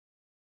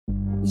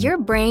Your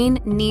brain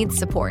needs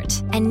support,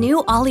 and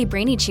new Ollie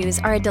Brainy Chews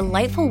are a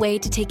delightful way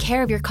to take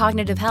care of your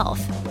cognitive health.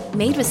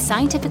 Made with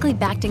scientifically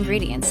backed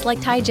ingredients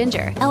like Thai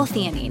ginger,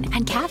 L-theanine,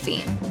 and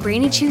caffeine,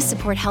 Brainy Chews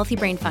support healthy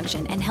brain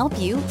function and help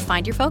you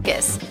find your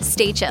focus,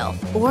 stay chill,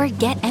 or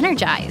get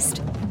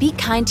energized. Be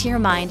kind to your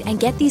mind and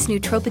get these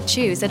nootropic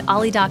chews at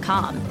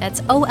ollie.com.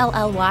 That's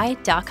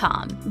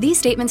OLLY.com. These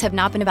statements have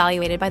not been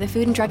evaluated by the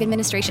Food and Drug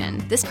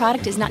Administration. This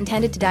product is not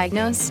intended to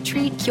diagnose,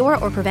 treat, cure,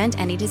 or prevent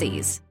any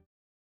disease.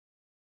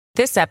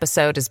 This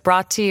episode is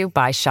brought to you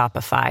by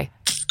Shopify.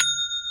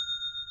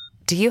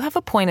 Do you have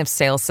a point of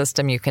sale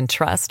system you can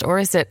trust, or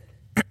is it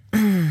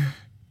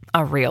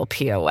a real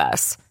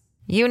POS?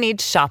 You need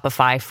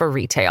Shopify for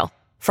retail.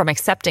 From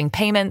accepting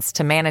payments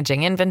to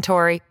managing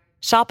inventory,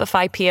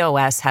 Shopify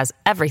POS has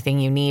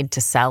everything you need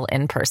to sell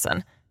in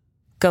person.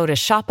 Go to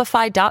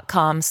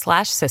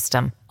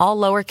shopify.com/system, all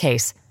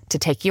lowercase, to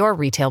take your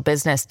retail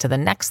business to the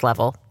next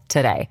level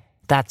today.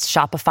 That's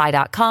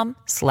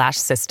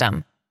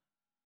shopify.com/system.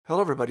 Hello,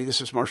 everybody.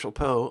 This is Marshall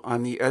Poe.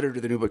 I'm the editor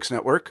of the New Books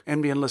Network.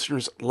 NBN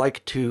listeners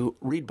like to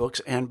read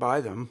books and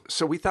buy them.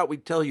 So we thought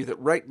we'd tell you that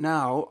right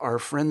now, our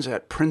friends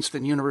at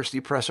Princeton University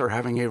Press are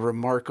having a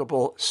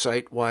remarkable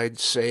site-wide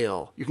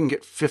sale. You can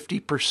get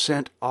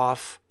 50%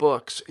 off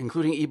books,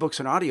 including ebooks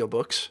and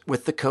audiobooks,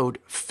 with the code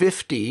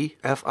 50,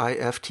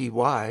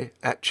 F-I-F-T-Y,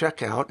 at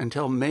checkout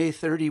until May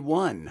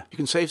 31. You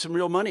can save some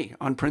real money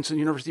on Princeton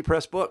University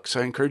Press books.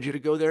 I encourage you to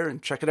go there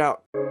and check it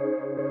out.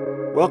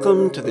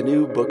 Welcome to the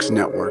New Books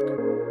Network.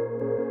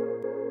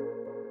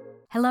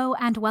 Hello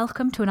and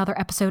welcome to another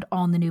episode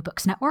on the New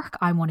Books Network.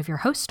 I'm one of your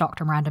hosts,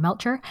 Dr. Miranda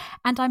Melcher,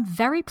 and I'm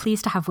very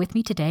pleased to have with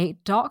me today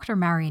Dr.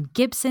 Marion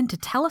Gibson to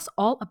tell us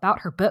all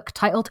about her book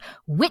titled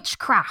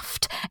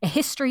Witchcraft, A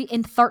History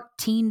in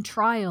 13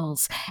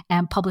 Trials,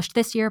 published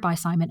this year by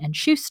Simon &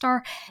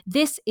 Schuster.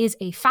 This is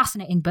a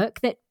fascinating book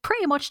that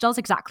pretty much does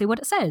exactly what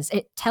it says.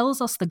 It tells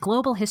us the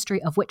global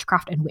history of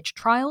witchcraft and witch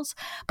trials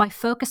by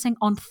focusing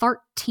on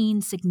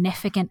 13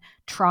 significant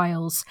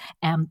trials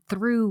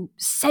through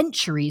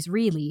centuries,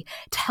 really,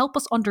 to help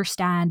us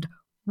understand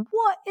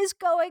what is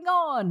going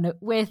on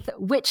with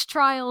witch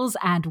trials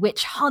and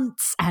witch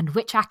hunts and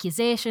witch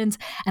accusations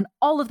and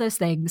all of those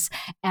things.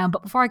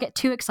 But before I get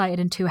too excited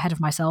and too ahead of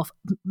myself,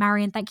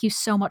 Marion, thank you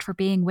so much for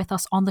being with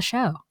us on the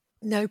show.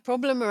 No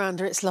problem,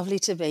 Miranda. It's lovely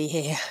to be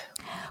here.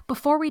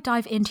 Before we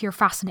dive into your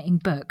fascinating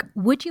book,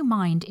 would you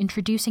mind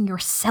introducing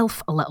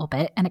yourself a little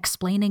bit and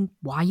explaining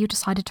why you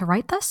decided to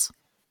write this?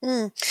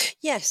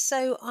 Yes,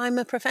 so I'm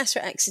a professor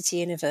at Exeter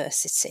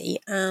University,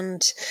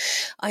 and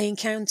I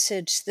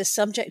encountered the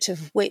subject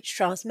of witch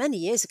trials many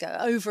years ago,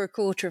 over a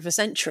quarter of a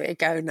century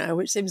ago now,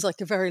 which seems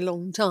like a very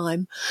long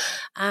time.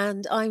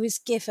 And I was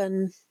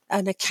given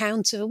an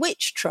account of a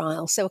witch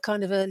trial, so a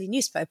kind of early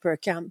newspaper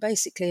account,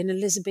 basically an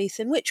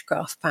Elizabethan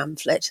witchcraft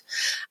pamphlet.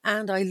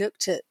 And I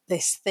looked at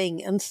this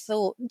thing and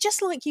thought,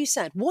 just like you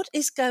said, what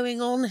is going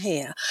on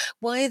here?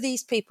 Why are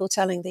these people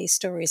telling these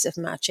stories of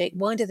magic?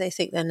 Why do they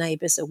think their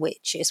neighbours are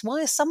witches?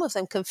 Why are some of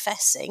them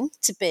confessing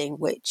to being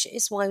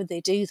witches? Why would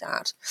they do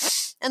that?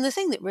 And the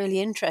thing that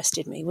really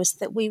interested me was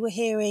that we were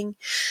hearing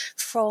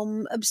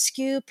from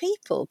obscure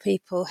people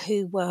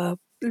who were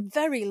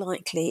very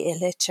likely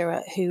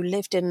illiterate, who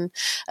lived in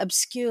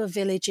obscure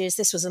villages.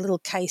 This was a little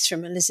case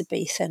from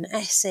Elizabethan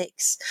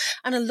Essex,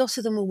 and a lot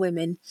of them were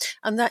women.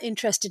 And that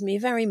interested me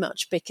very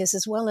much because,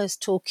 as well as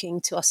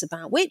talking to us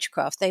about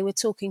witchcraft, they were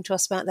talking to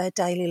us about their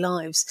daily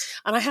lives.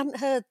 And I hadn't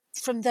heard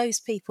from those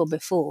people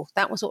before.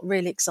 That was what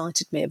really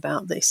excited me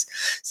about this.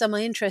 So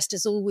my interest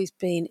has always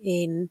been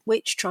in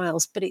witch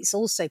trials, but it's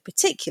also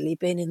particularly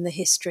been in the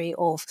history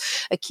of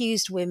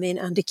accused women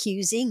and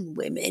accusing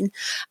women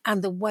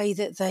and the way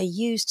that they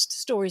used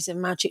stories of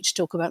magic to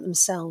talk about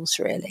themselves,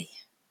 really.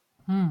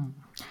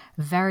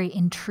 Very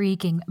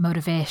intriguing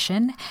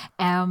motivation,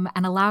 and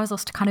allows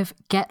us to kind of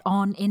get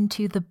on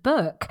into the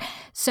book.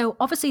 So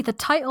obviously the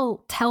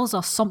title tells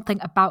us something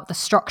about the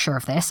structure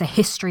of this, a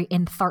history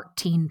in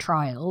 13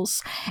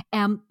 trials.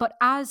 But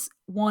as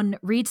one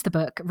reads the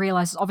book,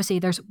 realizes obviously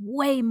there's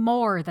way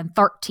more than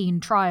 13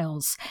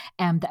 trials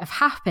that have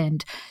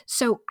happened.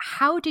 So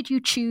how did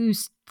you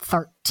choose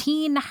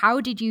 13?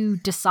 How did you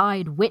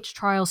decide which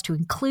trials to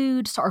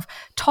include? Sort of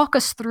talk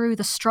us through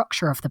the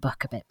structure of the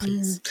book a bit,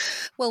 please.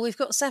 Well, we've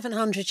got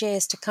 700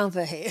 years to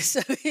cover here, so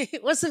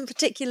it wasn't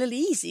particularly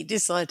easy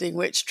deciding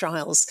which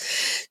trials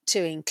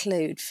to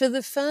include. For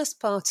the first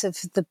part of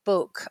the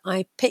book,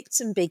 I picked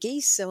some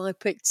biggies. So I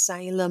picked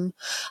Salem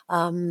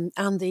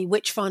and the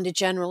Witchfinder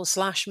General /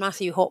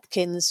 Matthew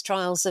Hopkins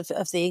trials of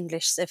the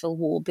English Civil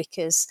War,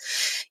 because,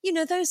 you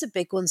know, those are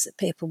big ones that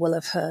people will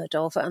have heard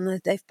of,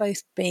 and they've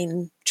both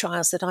been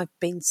trials that I've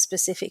been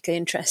specifically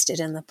interested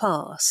in the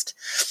past.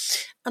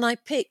 And I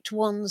picked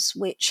ones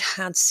which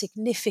had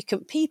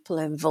significant people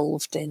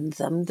involved in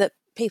them that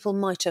people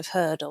might have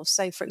heard of.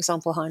 So, for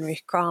example,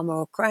 Heinrich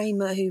Kramer,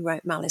 who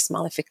wrote Malleus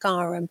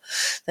Maleficarum,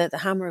 the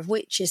Hammer of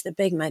Witches, the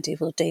big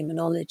medieval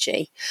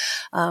demonology.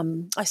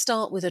 I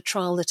start with a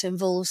trial that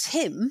involves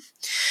him.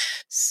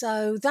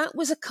 So that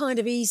was a kind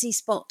of easy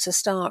spot to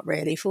start,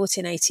 really,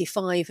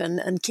 1485,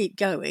 and keep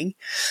going.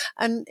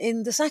 And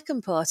in the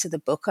second part of the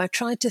book, I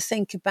tried to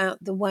think about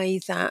the way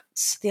that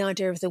the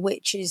idea of the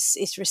witch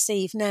is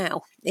received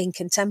now in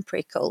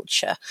contemporary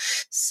culture.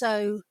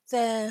 So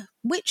they're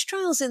witch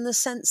trials in the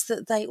sense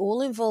that they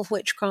all involve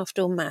witchcraft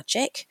or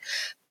magic,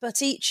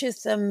 but each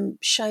of them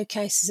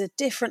showcases a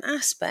different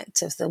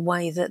aspect of the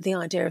way that the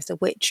idea of the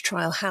witch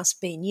trial has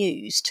been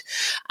used.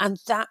 And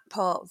that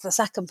part, the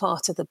second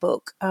part of the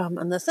book,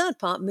 and the third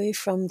part, move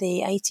from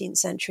the 18th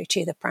century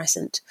to the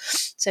present.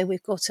 So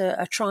we've got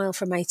a trial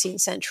from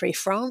 18th century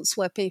France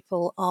where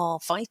people are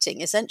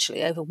fighting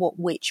essentially over what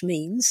witch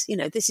means. You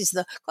know, this is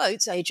the,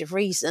 quotes, age of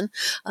reason.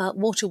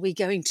 What are we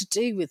going to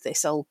do with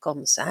this old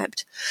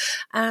concept?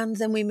 And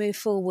then we move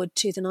forward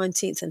to the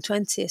 19th and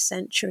 20th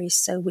centuries.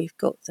 So we've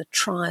got the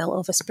trial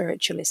of a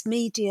spiritualist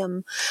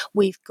medium.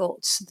 We've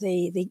got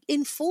the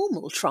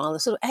informal trial, a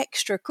sort of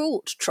extra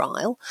court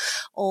trial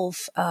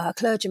of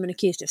clergymen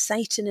accused of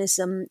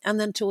Satanism. And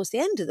then towards the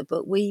end of the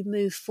book, we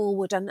move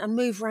forward and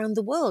move around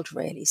the world,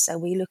 really. So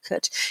we look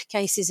at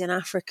cases in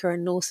Africa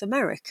and North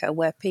America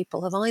where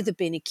people have either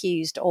been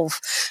accused of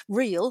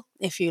real,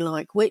 if you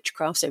like,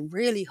 witchcraft, so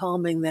really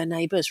harming their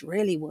neighbours,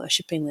 really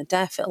worshipping the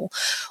devil,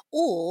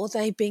 or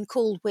they've been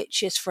called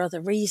witches for other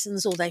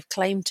reasons, or they've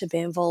claimed to be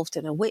involved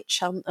in a witch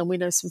hunt, and we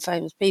know some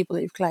famous people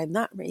who've claimed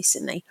that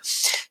recently.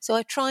 So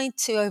I tried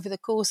to, over the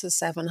course of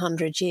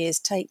 700 years,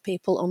 take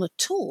people on a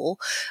tour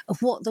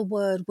of what the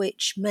word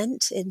witch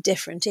meant in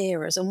different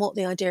eras and what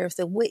the idea of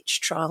the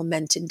witch trial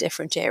meant in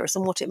different eras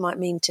and what it might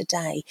mean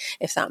today,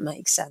 if that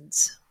makes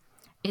sense.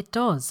 It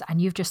does,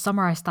 and you've just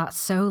summarised that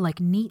so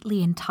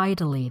neatly and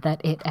tidily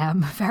that it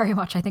very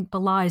much, I think,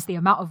 belies the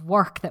amount of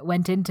work that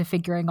went into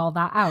figuring all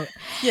that out.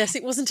 Yes,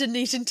 it wasn't a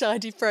neat and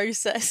tidy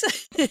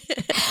process.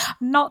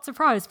 Not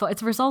surprised, but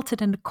it's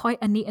resulted in quite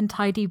a neat and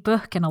tidy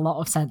book in a lot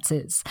of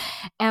senses.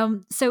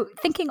 So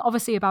thinking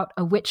obviously about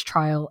a witch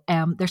trial,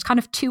 there's kind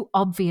of two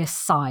obvious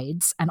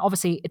sides, and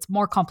obviously it's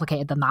more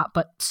complicated than that,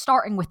 but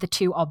starting with the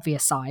two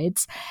obvious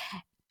sides,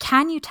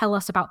 can you tell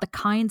us about the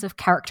kinds of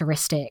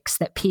characteristics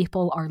that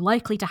people are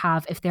likely to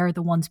have if they're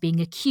the ones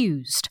being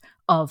accused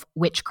of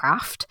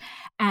witchcraft,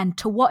 and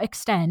to what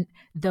extent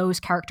those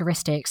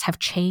characteristics have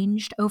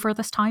changed over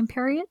this time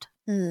period?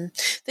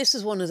 This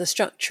was one of the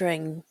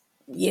structuring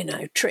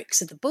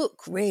tricks of the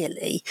book,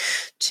 really,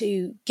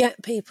 to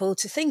get people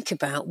to think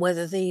about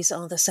whether these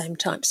are the same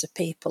types of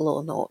people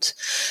or not.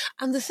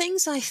 And the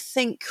things I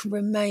think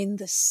remain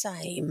the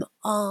same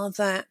are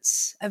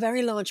that a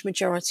very large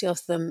majority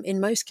of them,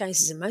 in most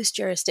cases, in most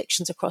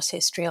jurisdictions across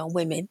history, are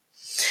women.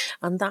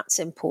 And that's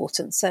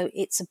important. So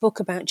it's a book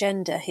about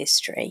gender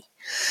history.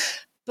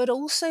 But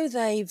also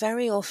they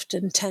very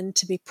often tend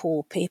to be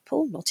poor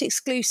people, not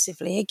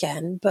exclusively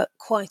again, but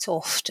quite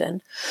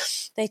often.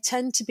 They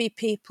tend to be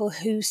people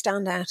who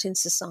stand out in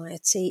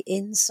society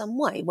in some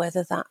way,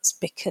 whether that's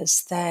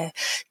because they're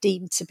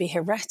deemed to be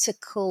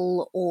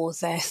heretical or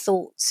they're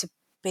thought to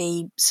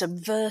be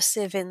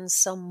subversive in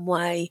some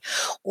way,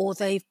 or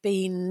they've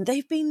been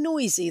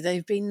noisy,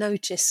 they've been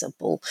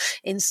noticeable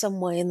in some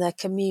way in their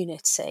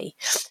community.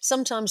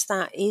 Sometimes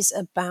that is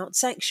about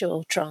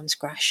sexual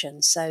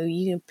transgression. So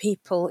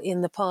people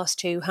in the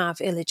past who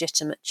have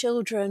illegitimate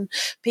children,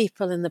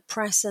 people in the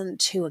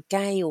present who are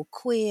gay or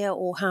queer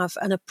or have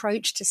an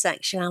approach to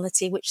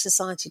sexuality which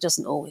society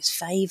doesn't always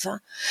favour.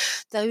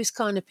 Those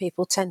kind of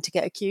people tend to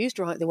get accused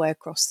right the way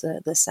across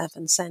the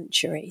 7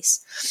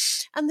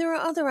 centuries. And there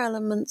are other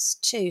elements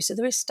too. So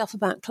there is stuff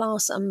about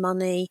class and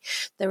money.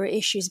 There are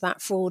issues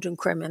about fraud and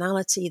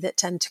criminality that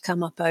tend to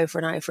come up over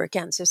and over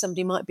again. So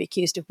somebody might be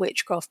accused of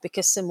witchcraft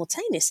because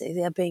simultaneously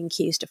they are being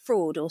accused of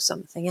fraud or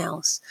something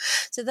else.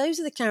 So those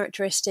are the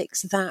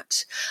characteristics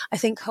that I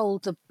think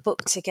hold the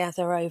book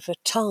together over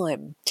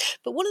time.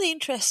 But one of the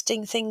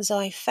interesting things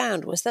I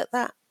found was that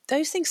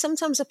those things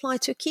sometimes apply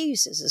to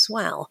accusers as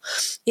well.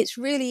 It's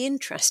really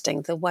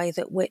interesting the way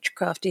that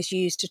witchcraft is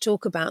used to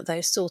talk about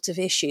those sort of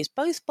issues,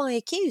 both by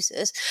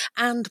accusers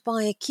and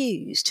by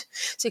accused.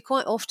 So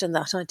quite often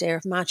that idea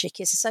of magic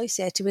is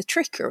associated with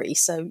trickery.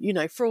 So,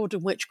 fraud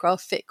and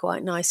witchcraft fit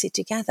quite nicely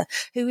together.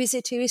 Who is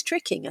it who is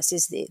tricking us?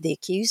 Is the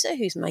accuser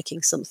who's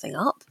making something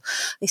up?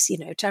 This,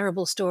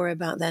 terrible story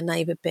about their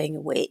neighbour being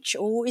a witch?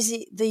 Or is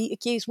it the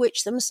accused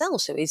witch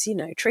themselves who is,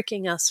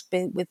 tricking us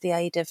with the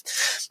aid of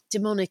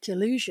demonic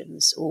illusion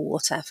or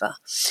whatever?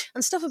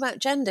 And stuff about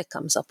gender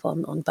comes up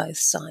on both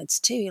sides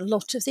too. A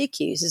lot of the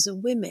accusers are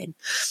women,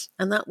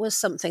 and that was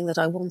something that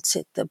I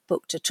wanted the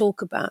book to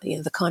talk about,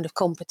 the kind of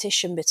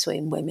competition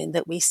between women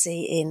that we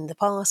see in the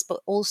past, but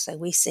also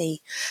we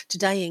see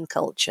today in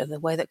culture, the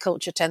way that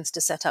culture tends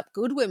to set up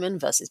good women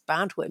versus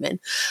bad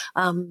women,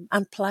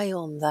 and play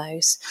on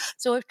those.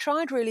 So I've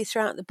tried really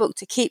throughout the book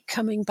to keep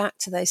coming back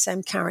to those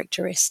same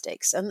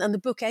characteristics, and the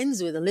book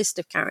ends with a list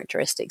of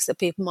characteristics that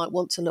people might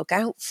want to look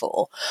out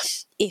for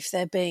if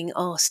they're being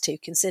asked to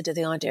consider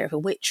the idea of a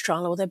witch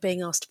trial or they're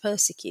being asked to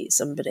persecute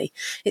somebody.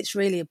 It's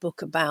really a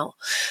book about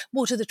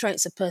what are the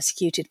traits of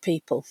persecuted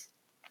people?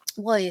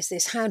 Why is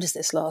this? How does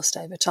this last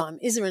over time?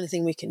 Is there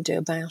anything we can do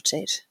about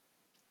it?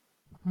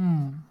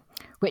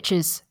 Which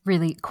is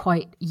really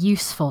quite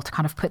useful to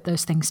kind of put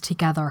those things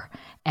together,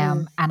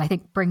 and I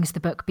think brings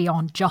the book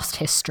beyond just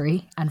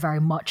history and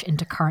very much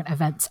into current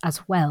events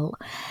as well.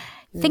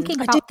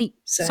 Thinking about the...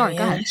 Sorry,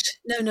 go ahead.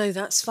 No,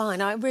 that's fine.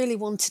 I really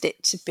wanted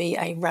it to be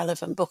a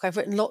relevant book. I've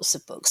written lots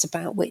of books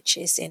about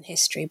witches in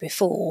history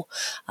before,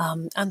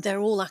 and they're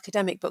all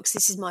academic books.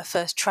 This is my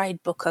first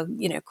trade book, a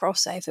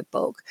crossover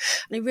book.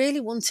 And I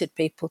really wanted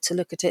people to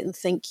look at it and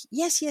think,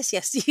 yes,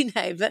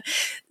 but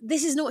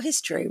this is not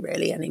history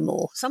really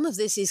anymore. Some of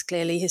this is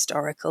clearly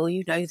historical.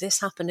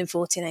 This happened in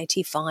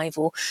 1485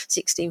 or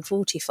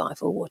 1645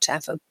 or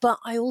whatever. But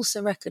I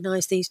also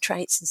recognise these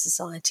traits in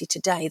society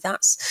today.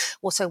 That's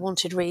what I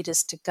wanted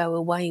readers to go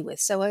away with.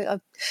 So I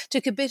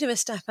took a bit of a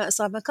step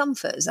outside my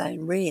comfort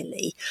zone,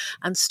 really,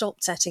 and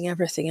stopped setting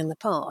everything in the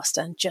past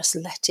and just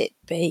let it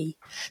be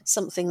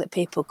something that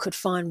people could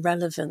find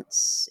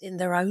relevance in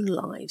their own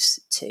lives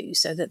too,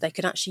 so that they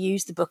could actually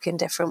use the book in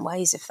different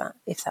ways, if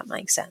that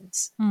makes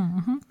sense.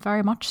 Mm-hmm,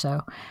 very much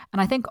so.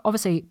 And I think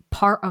obviously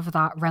part of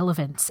that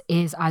relevance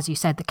is, as you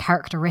said, the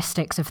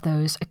characteristics of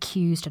those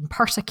accused and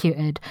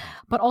persecuted,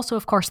 but also,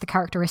 of course, the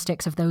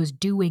characteristics of those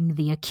doing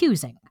the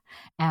accusing.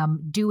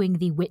 Doing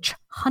the witch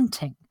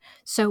hunting.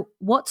 So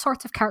what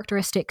sorts of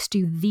characteristics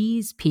do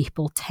these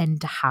people tend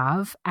to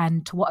have,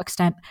 and to what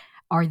extent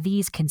are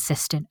these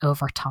consistent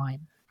over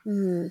time?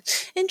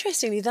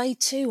 Interestingly, they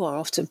too are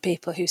often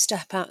people who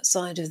step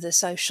outside of the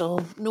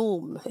social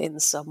norm in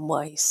some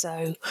way.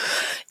 So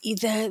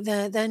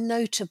they're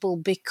notable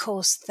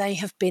because they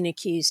have been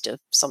accused of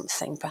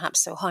something.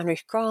 Perhaps so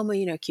Heinrich Kramer,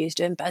 accused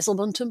of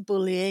embezzlement and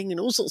bullying and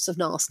all sorts of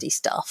nasty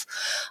stuff.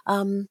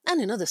 And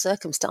in other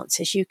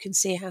circumstances, you can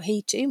see how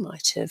he too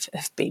might have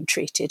been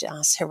treated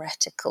as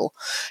heretical.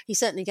 He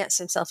certainly gets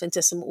himself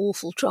into some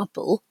awful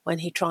trouble when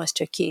he tries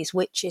to accuse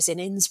witches in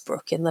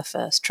Innsbruck in the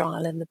first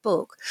trial in the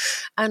book.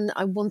 And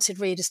I wanted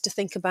readers to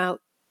think about,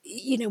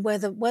 where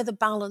the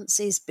balance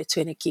is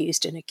between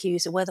accused and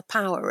accuser, where the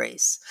power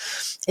is.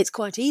 It's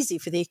quite easy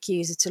for the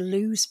accuser to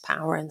lose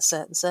power in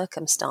certain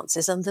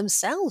circumstances and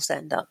themselves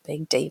end up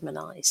being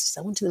demonised.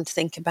 So I wanted them to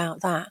think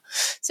about that.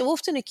 So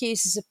often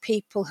accusers are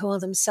people who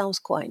are themselves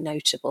quite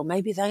notable.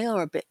 Maybe they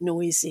are a bit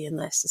noisy in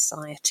their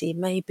society.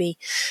 Maybe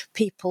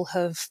people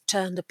have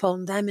turned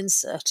upon them in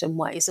certain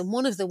ways. And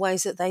one of the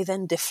ways that they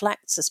then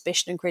deflect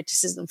suspicion and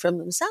criticism from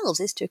themselves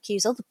is to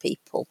accuse other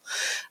people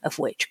of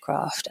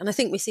witchcraft. And I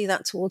think we see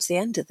that towards the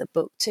end of the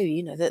book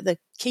too, that the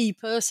key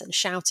person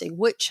shouting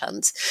witch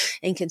hunt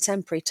in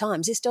contemporary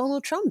times is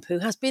Donald Trump, who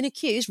has been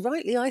accused,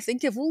 rightly I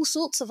think, of all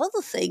sorts of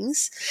other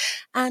things,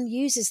 and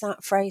uses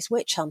that phrase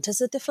witch hunt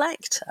as a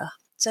deflector.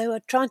 So I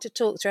tried to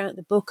talk throughout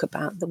the book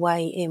about the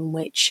way in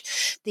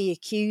which the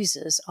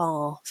accusers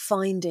are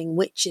finding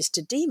witches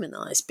to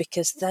demonise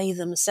because they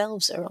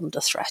themselves are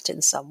under threat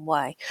in some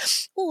way,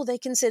 or they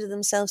consider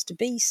themselves to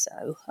be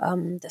so.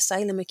 The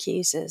Salem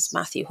accusers,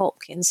 Matthew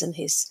Hopkins and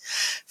his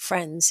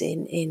friends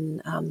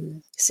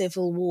in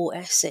Civil War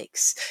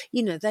Essex,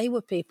 they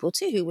were people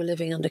too who were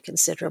living under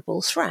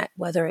considerable threat,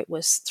 whether it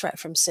was threat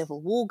from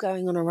civil war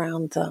going on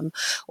around them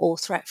or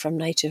threat from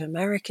Native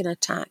American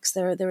attacks.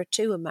 There are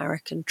two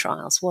American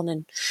trials, one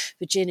in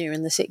Virginia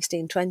in the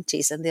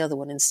 1620s and the other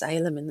one in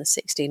Salem in the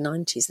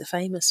 1690s, the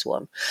famous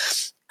one.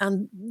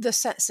 And the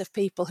sets of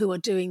people who are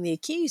doing the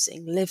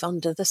accusing live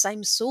under the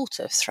same sort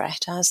of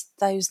threat as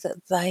those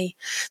that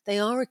they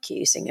are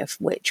accusing of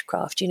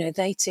witchcraft.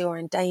 They too are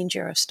in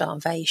danger of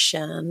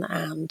starvation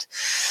and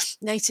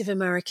Native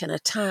American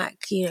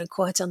attack.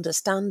 Quite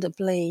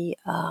understandably,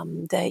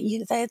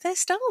 they're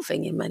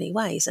starving in many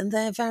ways, and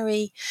they're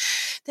very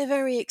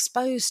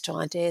exposed to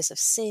ideas of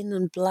sin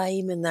and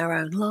blame in their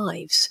own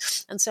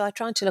lives. And so I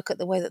tried to look at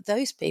the way that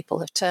those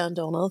people have turned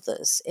on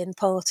others, in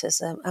part as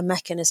a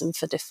mechanism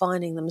for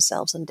defining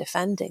themselves and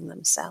defending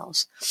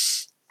themselves.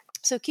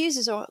 So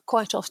accusers are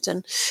quite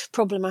often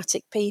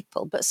problematic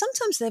people, but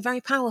sometimes they're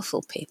very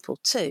powerful people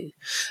too.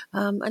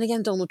 And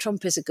again, Donald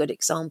Trump is a good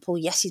example.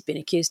 Yes, he's been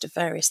accused of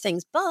various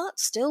things, but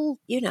still,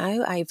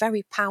 a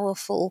very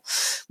powerful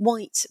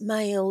white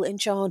male in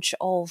charge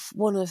of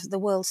one of the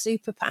world's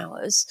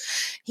superpowers.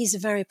 He's a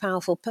very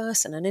powerful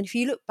person. And if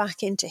you look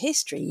back into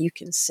history, you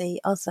can see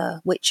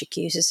other witch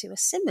accusers who are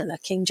similar.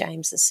 King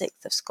James VI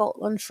of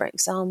Scotland, for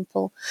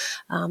example,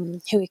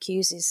 who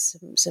accuses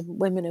some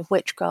women of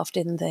witchcraft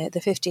in the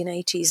 1580s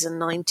and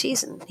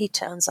 90s, and he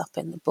turns up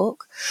in the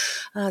book.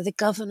 The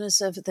governors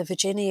of the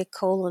Virginia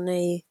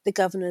colony, the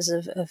governors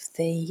of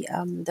the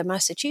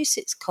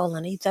Massachusetts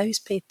colony, those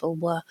people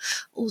were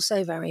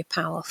also very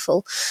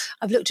powerful.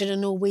 I've looked at a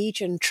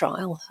Norwegian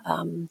trial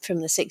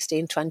from the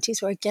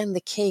 1620s where again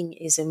the king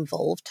is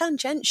involved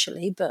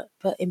tangentially but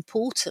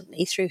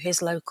importantly through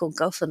his local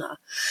governor.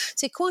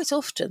 So quite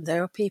often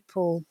there are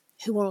people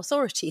who are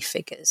authority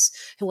figures,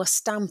 who are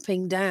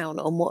stamping down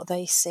on what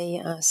they see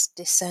as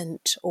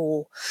dissent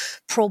or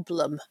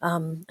problem,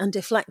 and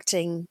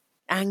deflecting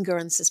anger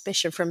and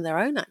suspicion from their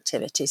own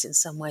activities in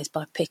some ways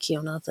by picking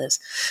on others.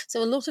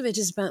 So a lot of it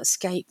is about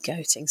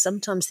scapegoating.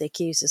 Sometimes the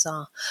accusers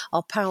are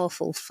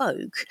powerful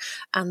folk,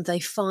 and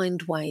they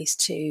find ways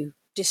to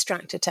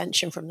distract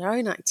attention from their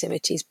own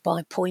activities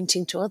by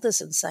pointing to others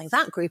and saying,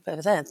 that group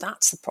over there,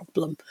 that's the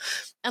problem.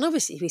 And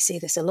obviously we see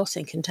this a lot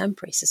in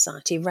contemporary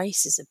society.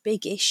 Race is a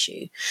big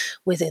issue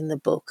within the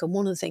book. And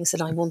one of the things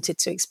that I wanted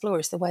to explore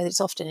is the way that it's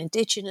often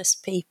Indigenous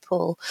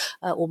people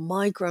or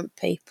migrant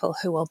people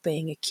who are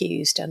being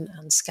accused and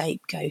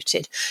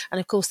scapegoated.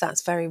 And of course,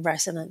 that's very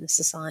resonant in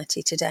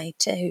society today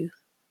too.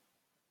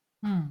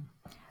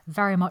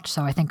 Very much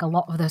so. I think a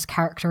lot of those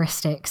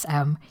characteristics,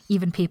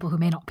 even people who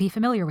may not be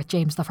familiar with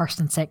James I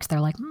and VI, they're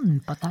like,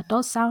 but that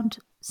does sound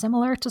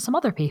similar to some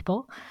other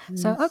people.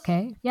 So,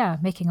 okay, yeah,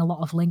 making a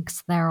lot of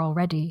links there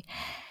already.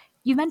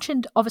 You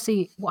mentioned,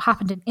 obviously, what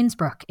happened in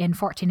Innsbruck in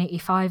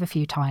 1485 a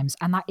few times,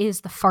 and that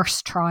is the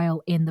first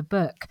trial in the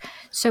book.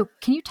 So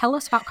can you tell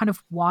us about kind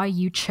of why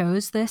you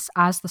chose this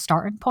as the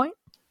starting point?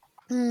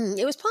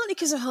 It was partly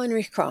because of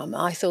Heinrich Kramer.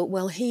 I thought,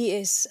 well, he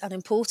is an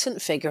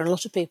important figure and a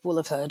lot of people will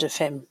have heard of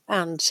him.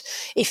 And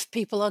if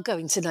people are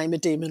going to name a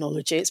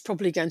demonology, it's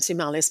probably going to be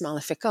Malleus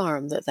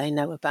Maleficarum that they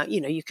know about. You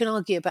know, you can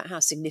argue about how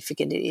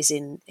significant it is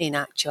in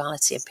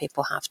actuality, and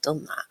people have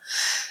done that.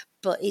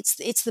 But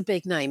it's the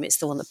big name. It's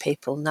the one that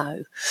people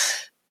know.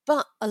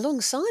 But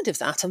alongside of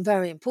that, and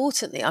very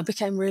importantly, I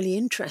became really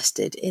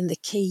interested in the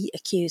key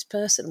accused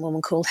person, a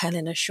woman called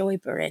Helena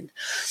Schäuberin.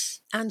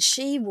 And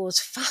she was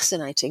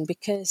fascinating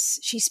because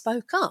she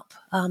spoke up.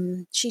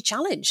 She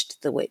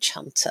challenged the witch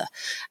hunter.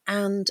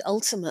 And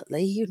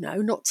ultimately, you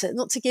know, not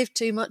to give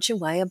too much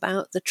away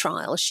about the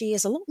trial, she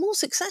is a lot more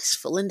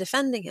successful in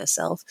defending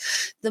herself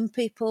than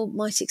people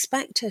might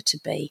expect her to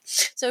be.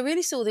 So I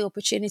really saw the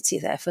opportunity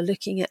there for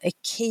looking at a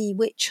key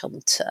witch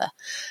hunter,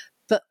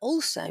 but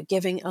also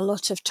giving a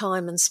lot of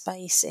time and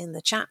space in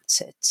the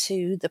chapter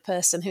to the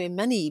person who in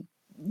many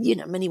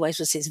ways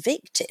was his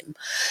victim,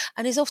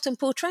 and is often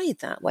portrayed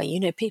that way. You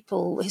know,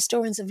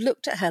 historians have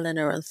looked at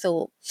Helena and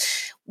thought,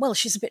 well,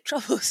 she's a bit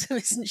troublesome,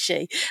 isn't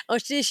she? Or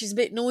she's a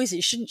bit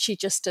noisy. Shouldn't she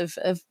just have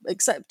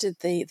accepted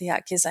the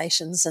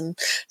accusations and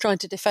tried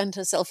to defend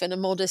herself in a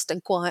modest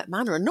and quiet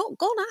manner and not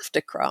gone after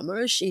Kramer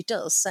as she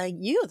does, saying,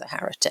 you're the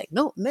heretic,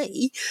 not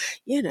me.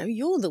 You know,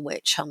 you're the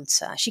witch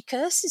hunter. She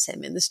curses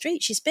him in the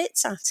street. She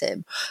spits at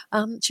him.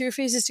 She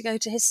refuses to go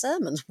to his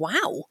sermons.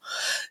 Wow.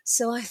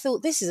 So I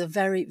thought, this is a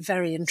very,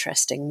 very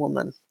interesting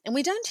woman. And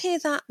we don't hear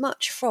that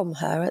much from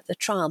her at the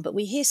trial, but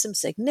we hear some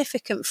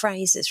significant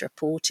phrases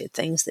reported,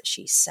 things that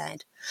she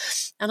said.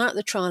 And at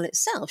the trial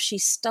itself, she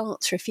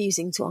starts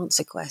refusing to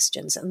answer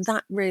questions. And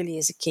that really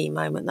is a key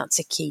moment. That's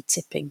a key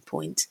tipping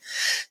point.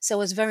 So I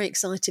was very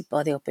excited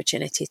by the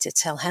opportunity to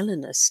tell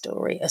Helena's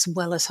story as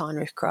well as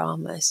Heinrich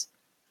Kramer's.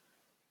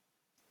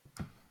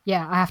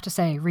 Yeah, I have to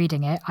say,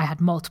 reading it, I had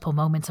multiple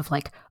moments of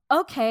like,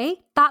 okay,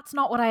 that's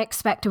not what I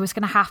expected was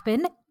going to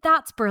happen.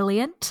 That's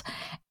brilliant.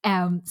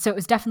 So it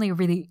was definitely a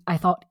really, I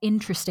thought,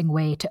 interesting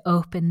way to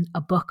open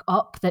a book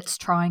up that's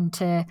trying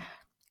to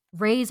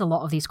raise a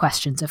lot of these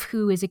questions of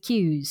who is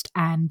accused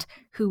and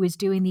who is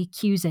doing the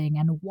accusing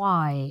and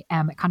why.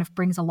 It kind of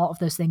brings a lot of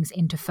those things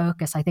into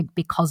focus, I think,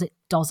 because it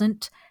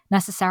doesn't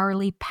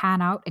necessarily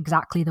pan out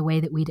exactly the way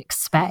that we'd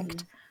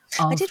expect.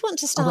 I did want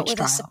to start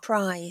with a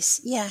surprise.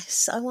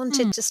 Yes, I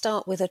wanted to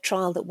start with a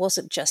trial that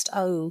wasn't just,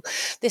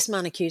 this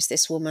man accused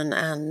this woman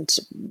and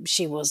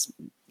she was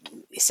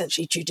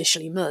essentially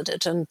judicially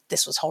murdered and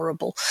this was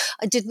horrible.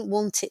 I didn't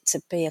want it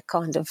to be a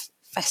kind of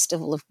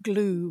festival of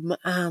gloom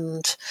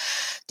and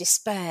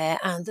despair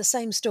and the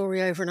same story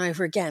over and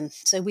over again.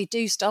 So we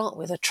do start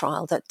with a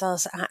trial that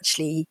does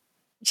actually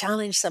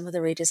challenge some of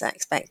the reader's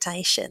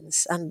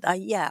expectations. And I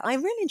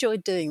really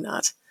enjoyed doing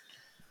that.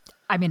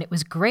 I mean, it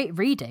was great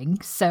reading,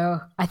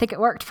 so I think it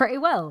worked pretty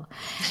well.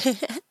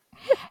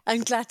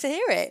 I'm glad to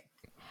hear it.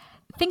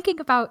 Thinking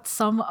about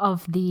some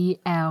of the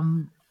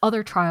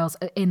other trials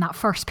in that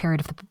first period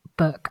of the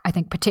book, I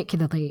think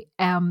particularly,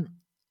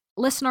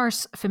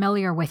 listeners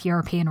familiar with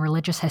European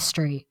religious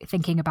history,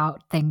 thinking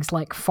about things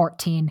like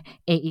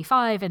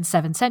 1485 and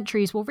 7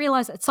 centuries, will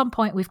realise at some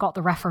point we've got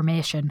the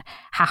Reformation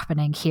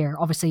happening here,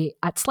 obviously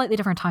at slightly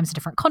different times in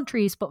different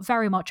countries, but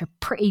very much a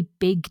pretty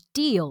big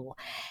deal.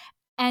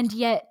 And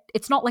yet,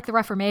 it's not like the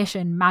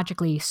Reformation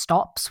magically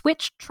stops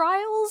witch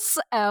trials,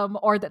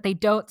 or that they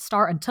don't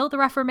start until the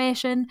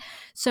Reformation.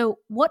 So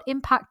what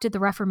impact did the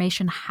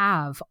Reformation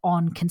have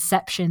on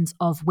conceptions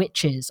of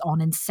witches,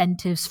 on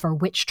incentives for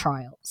witch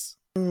trials?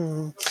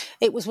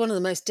 It was one of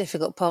the most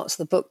difficult parts of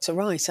the book to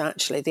write,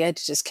 actually. The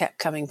editors kept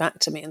coming back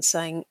to me and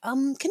saying,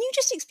 can you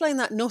just explain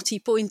that knotty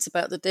point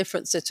about the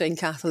difference between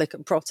Catholic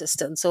and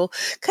Protestants? Or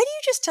can you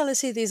just tell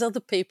us who these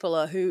other people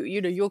are who,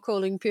 you're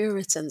calling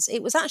Puritans?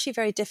 It was actually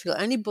very difficult.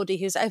 Anybody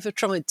who's ever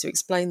tried to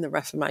explain the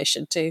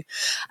Reformation to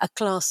a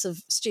class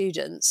of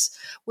students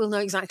will know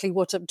exactly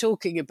what I'm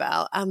talking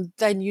about. And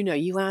then,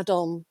 you add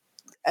on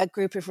a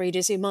group of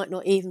readers who might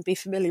not even be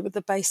familiar with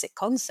the basic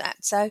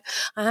concept. So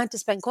I had to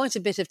spend quite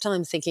a bit of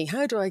time thinking,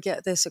 how do I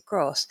get this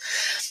across?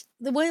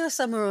 The way I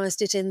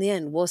summarised it in the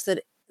end was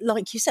that,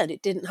 like you said,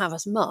 it didn't have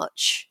as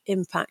much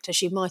impact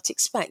as you might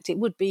expect. It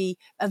would be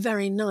a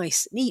very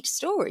nice, neat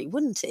story,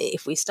 wouldn't it,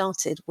 if we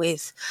started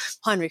with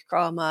Heinrich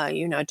Kramer,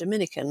 a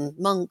Dominican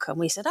monk, and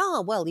we said,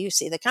 well, you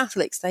see, the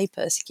Catholics, they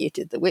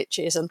persecuted the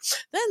witches, and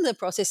then the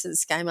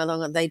Protestants came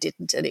along and they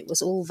didn't, and it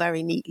was all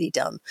very neatly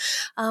done.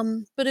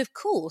 But of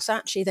course,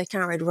 actually, they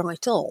carried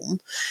right on.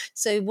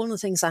 So one of the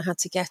things I had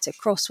to get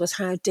across was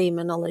how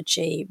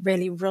demonology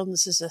really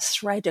runs as a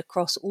thread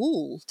across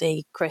all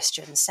the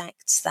Christian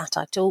sects that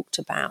I talked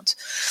about.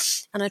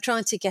 And I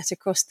tried to get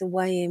across the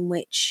way in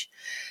which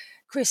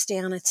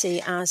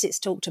Christianity, as it's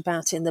talked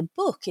about in the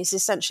book, is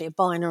essentially a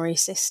binary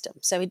system.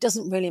 So it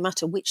doesn't really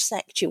matter which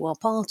sect you are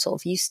part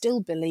of. You still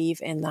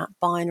believe in that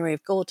binary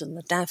of God and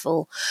the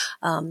devil.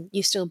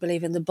 You still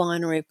believe in the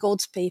binary of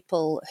God's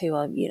people, who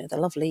are, the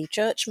lovely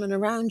churchmen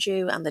around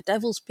you, and the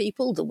devil's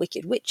people, the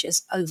wicked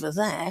witches over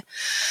there.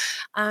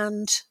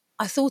 And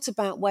I thought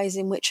about ways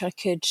in which I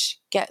could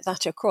get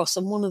that across.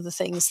 And one of the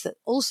things that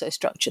also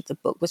structured the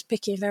book was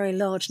picking a very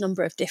large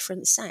number of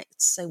different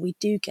sects. So we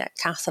do get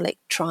Catholic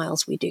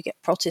trials, we do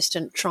get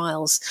Protestant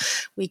trials,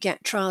 we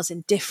get trials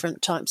in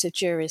different types of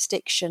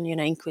jurisdiction,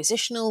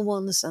 inquisitional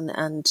ones and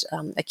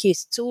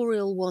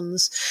accusatorial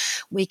ones.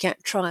 We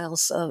get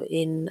trials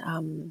in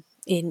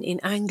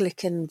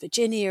Anglican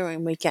Virginia,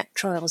 and we get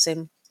trials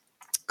in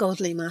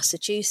godly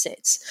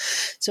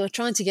Massachusetts. So we're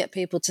trying to get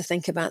people to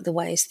think about the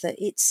ways that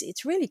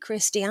it's really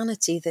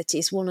Christianity that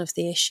is one of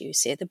the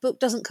issues here. The book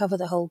doesn't cover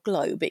the whole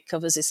globe. It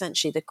covers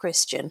essentially the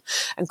Christian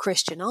and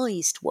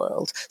Christianized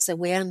world. So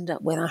we end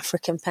up with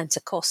African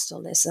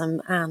Pentecostalism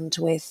and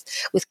with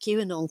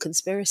QAnon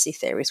conspiracy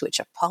theories, which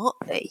are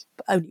partly,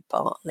 but only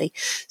partly,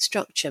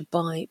 structured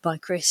by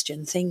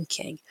Christian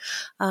thinking.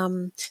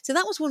 So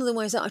that was one of the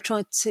ways that I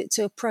tried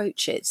to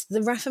approach it.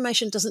 The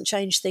Reformation doesn't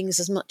change things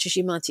as much as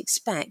you might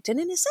expect, and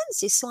in a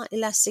sense is slightly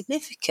less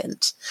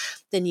significant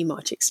than you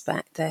might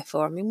expect,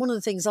 therefore. One of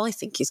the things I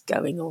think is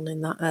going on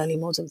in that early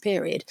modern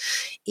period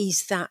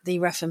is that the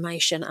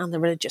Reformation and the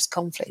religious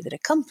conflict that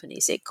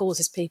accompanies it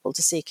causes people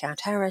to seek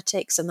out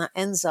heretics, and that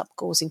ends up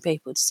causing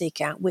people to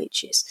seek out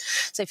witches.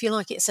 So if you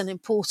like, it's an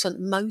important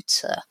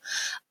motor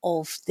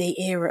of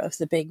the era of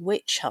the big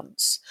witch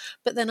hunts.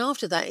 But then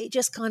after that, it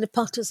just kind of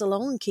putters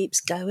along and keeps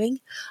going.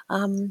 So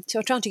I'm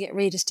trying to get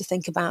readers to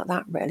think about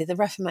that, really. The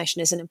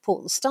Reformation is an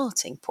important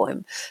starting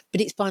point,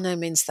 but it's by no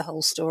means the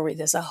whole story.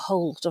 There's a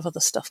whole lot of other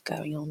stuff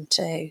going on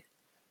too.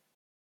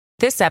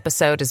 This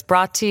episode is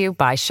brought to you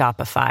by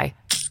Shopify.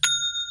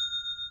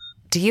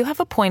 Do you have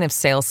a point of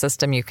sale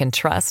system you can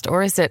trust,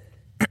 or is it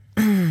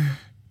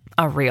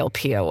a real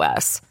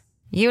POS?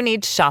 You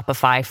need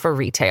Shopify for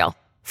retail.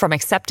 From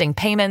accepting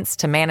payments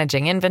to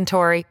managing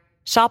inventory,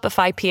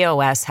 Shopify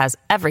POS has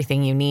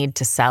everything you need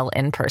to sell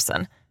in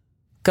person.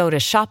 Go to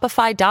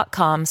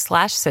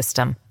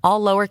shopify.com/system,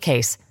 all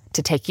lowercase,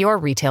 to take your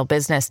retail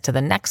business to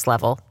the next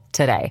level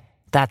today.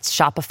 That's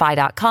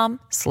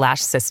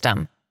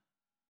shopify.com/system.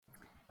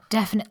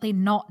 Definitely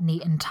not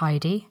neat and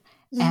tidy.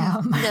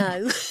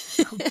 No.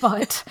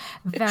 But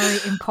very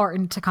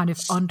important to kind of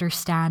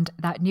understand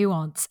that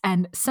nuance.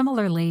 And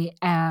similarly,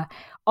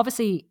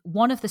 obviously,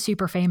 one of the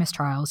super famous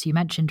trials you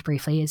mentioned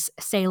briefly is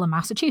Salem,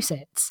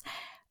 Massachusetts.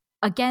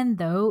 Again,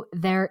 though,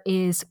 there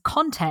is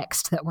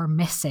context that we're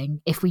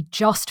missing if we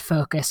just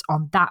focus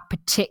on that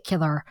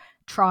particular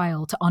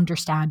trial to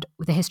understand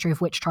the history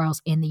of witch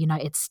trials in the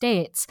United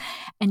States.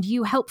 And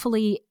you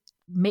helpfully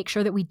make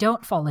sure that we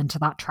don't fall into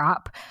that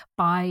trap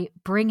by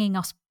bringing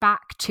us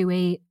back to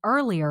a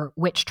earlier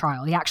witch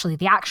trial,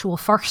 the actual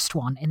first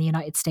one in the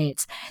United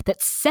States,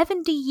 that's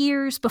 70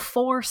 years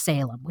before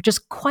Salem, which is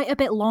quite a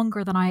bit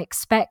longer than I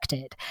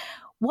expected.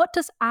 What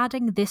does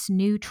adding this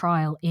new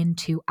trial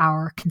into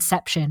our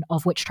conception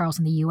of witch trials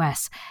in the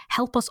US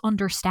help us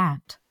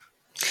understand?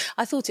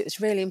 I thought it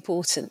was really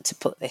important to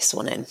put this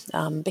one in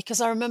because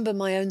I remember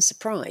my own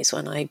surprise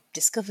when I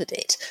discovered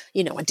it.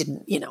 I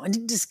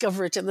didn't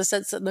discover it in the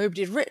sense that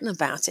nobody had written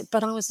about it,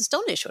 but I was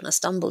astonished when I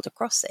stumbled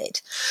across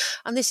it.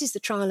 And this is the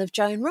trial of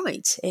Joan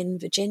Wright in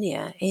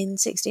Virginia in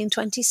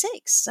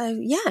 1626. So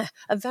yeah,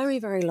 a very,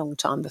 very long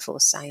time before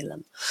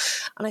Salem.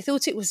 And I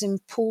thought it was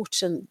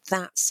important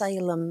that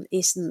Salem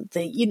isn't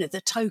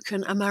the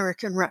token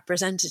American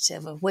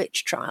representative of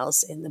witch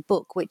trials in the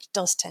book, which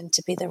does tend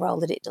to be the role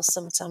that it does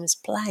sometimes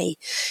play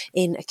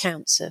in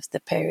accounts of the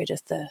period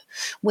of the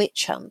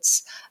witch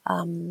hunts.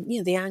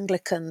 The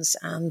Anglicans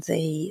and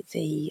the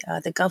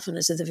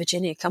governors of the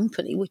Virginia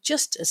Company were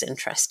just as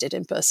interested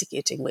in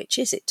persecuting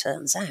witches, it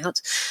turns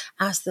out,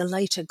 as the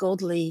later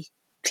godly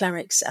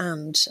clerics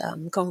and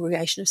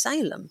Congregation of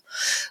Salem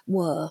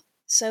were.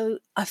 So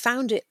I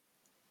found it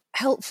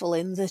helpful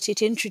in that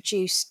it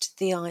introduced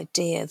the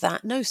idea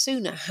that no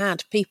sooner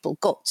had people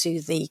got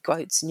to the,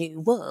 quotes, new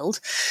world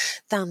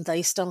than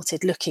they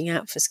started looking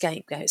out for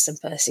scapegoats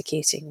and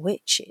persecuting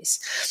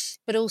witches.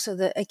 But also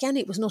that, again,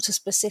 it was not a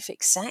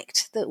specific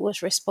sect that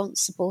was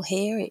responsible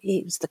here.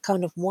 It was the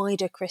kind of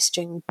wider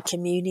Christian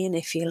communion,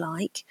 if you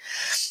like.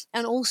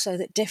 And also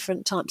that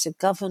different types of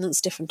governance,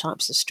 different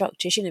types of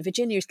structures,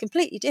 Virginia is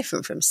completely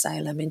different from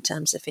Salem in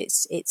terms of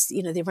its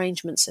the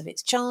arrangements of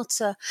its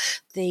charter,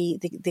 the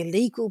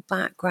legal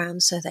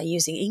background. So they're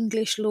using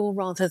English law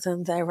rather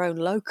than their own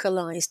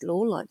localized law,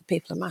 like the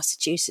people of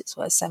Massachusetts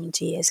were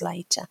 70 years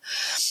later.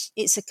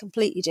 It's a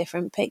completely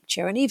different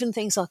picture. And even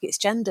things like its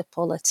gender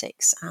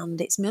politics and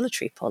its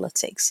military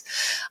politics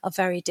are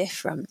very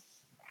different.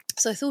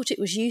 So I thought it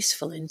was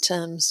useful in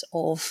terms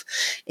of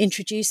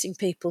introducing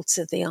people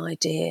to the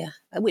idea,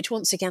 which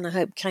once again I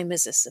hope came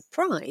as a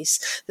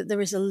surprise, that there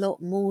is a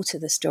lot more to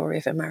the story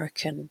of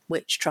American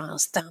witch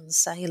trials than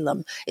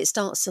Salem. It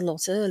starts a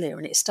lot earlier,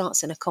 and it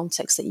starts in a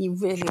context that you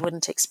really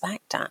wouldn't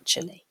expect,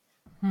 actually.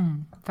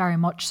 Very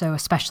much so,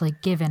 especially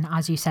given,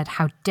 as you said,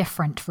 how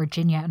different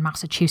Virginia and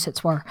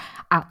Massachusetts were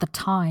at the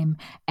time.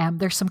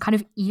 There's some kind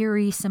of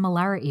eerie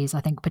similarities,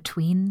 I think,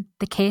 between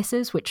the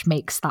cases, which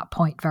makes that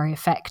point very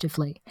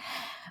effectively.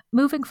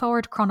 Moving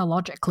forward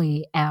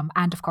chronologically,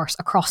 and of course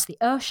across the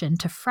ocean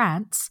to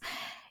France,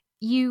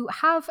 you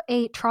have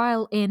a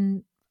trial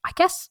in, I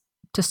guess,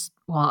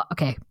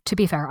 to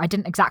be fair, I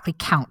didn't exactly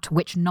count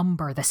which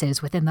number this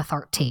is within the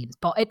 13,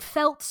 but it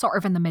felt sort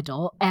of in the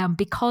middle,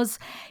 because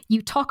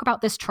you talk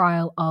about this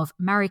trial of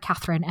Marie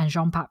Catherine and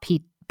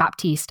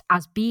Jean-Baptiste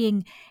as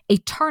being a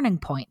turning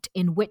point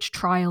in witch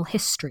trial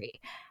history.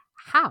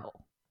 How?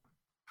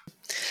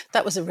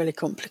 That was a really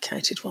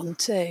complicated one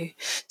too.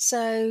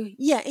 So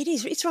yeah, it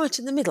is. It's right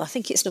in the middle. I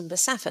think it's number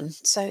 7.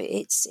 So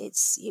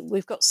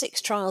we've got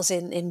 6 trials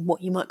in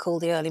what you might call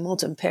the early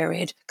modern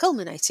period,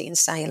 culminating in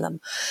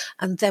Salem,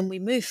 and then we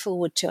move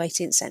forward to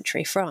 18th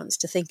century France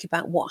to think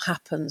about what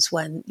happens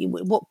when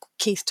what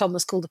Keith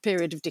Thomas called a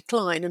period of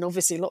decline, and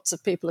obviously lots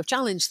of people have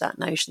challenged that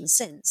notion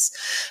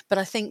since. But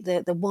I think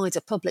the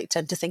wider public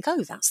tend to think,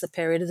 oh, that's the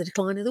period of the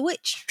decline of the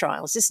witch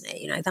trials, isn't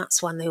it?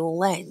 That's when they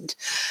all end.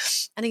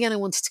 And again, I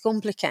wanted to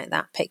complicate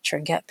that picture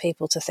and get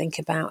people to think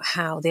about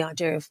how the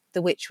idea of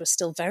the witch was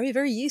still very,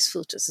 very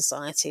useful to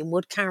society and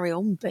would carry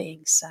on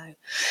being so.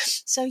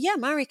 So yeah,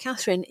 Marie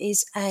Catherine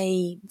is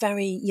a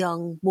very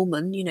young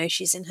woman.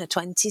 She's in her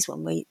 20s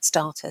when we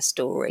start her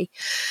story.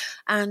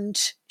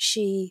 And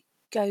she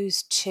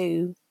goes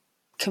to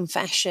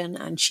confession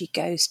and she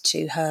goes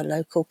to her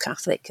local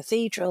Catholic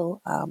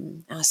cathedral,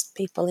 as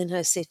people in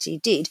her city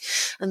did.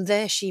 And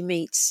there she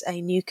meets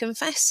a new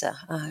confessor,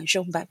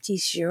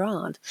 Jean-Baptiste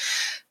Girard,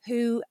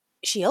 who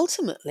she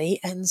ultimately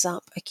ends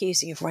up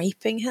accusing of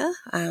raping her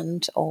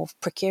and of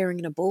procuring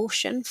an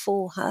abortion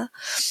for her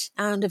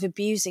and of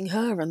abusing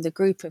her and the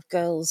group of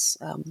girls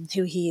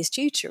who he is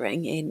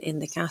tutoring in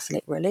the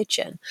Catholic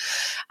religion.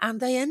 And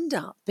they end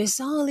up,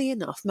 bizarrely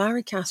enough,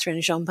 Marie Catherine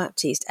and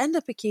Jean-Baptiste end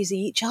up accusing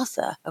each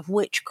other of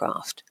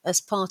witchcraft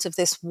as part of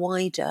this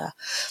wider,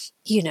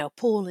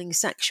 appalling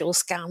sexual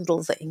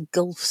scandal that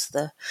engulfs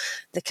the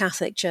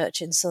Catholic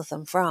Church in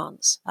southern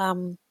France.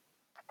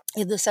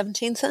 In the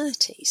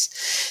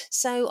 1730s.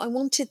 So I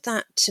wanted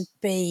that to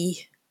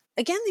be,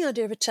 again, the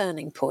idea of a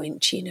turning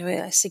point,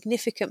 a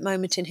significant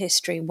moment in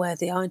history where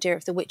the idea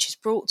of the witch is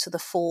brought to the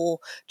fore,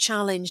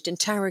 challenged,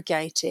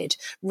 interrogated,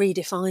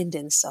 redefined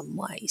in some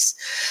ways.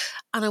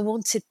 And I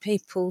wanted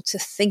people to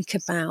think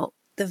about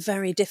the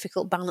very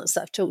difficult balance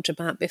that I've talked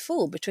about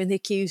before between the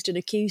accused and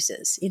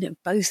accusers.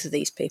 Both of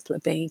these people are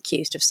being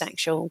accused of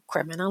sexual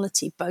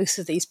criminality. Both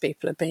of these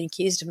people are being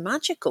accused of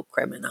magical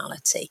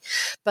criminality.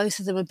 Both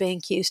of them are being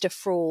accused of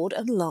fraud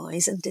and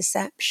lies and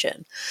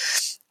deception.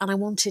 And I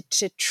wanted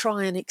to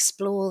try and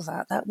explore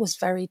that. That was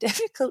very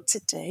difficult to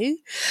do.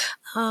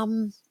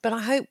 But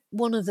I hope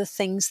one of the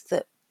things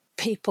that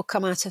people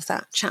come out of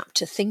that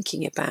chapter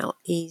thinking about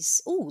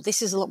is,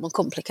 this is a lot more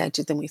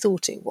complicated than we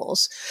thought it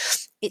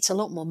was. It's a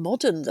lot more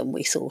modern than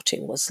we thought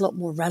it was, a lot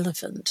more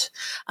relevant.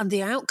 And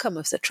the outcome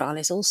of the trial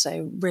is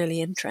also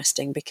really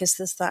interesting because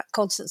there's that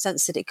constant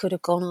sense that it could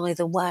have gone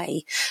either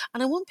way.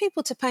 And I want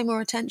people to pay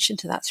more attention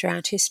to that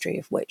throughout history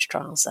of witch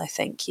trials, I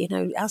think.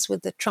 As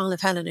with the trial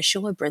of Helena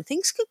Scheuberin,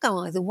 things could go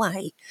either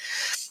way.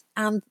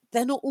 And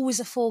they're not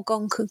always a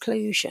foregone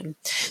conclusion.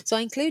 So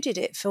I included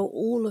it for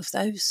all of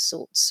those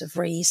sorts of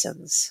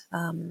reasons.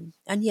 And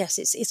yes,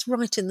 it's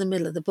right in the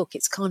middle of the book.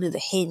 It's kind of the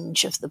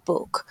hinge of the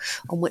book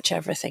on which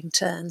everything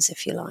turns,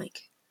 if you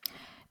like.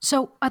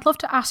 So I'd love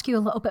to ask you a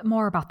little bit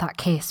more about that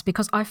case,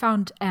 because I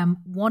found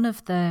one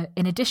of the,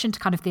 in addition to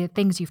kind of the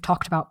things you've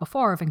talked about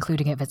before of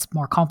including if it's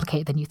more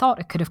complicated than you thought,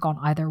 it could have gone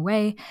either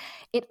way.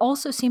 It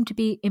also seemed to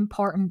be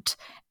important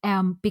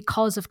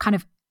because of kind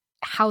of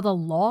how the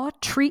law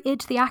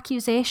treated the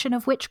accusation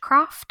of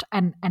witchcraft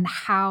and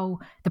how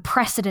the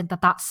precedent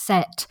that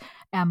set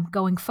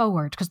going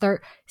forward. Because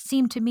there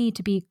seemed to me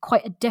to be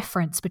quite a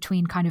difference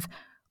between kind of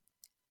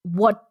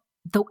what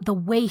the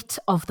weight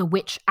of the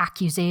witch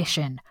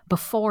accusation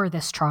before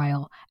this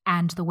trial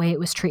and the way it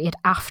was treated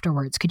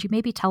afterwards. Could you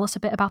maybe tell us a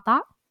bit about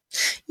that?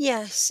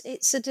 Yes,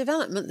 it's a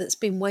development that's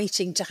been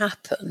waiting to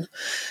happen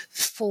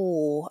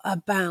for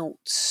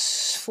about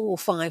 4 or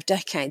 5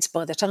 decades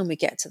by the time we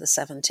get to the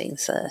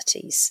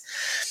 1730s.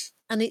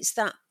 And it's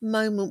that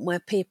moment where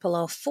people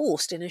are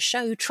forced in a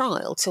show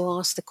trial to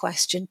ask the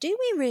question, do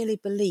we really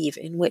believe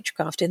in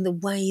witchcraft in the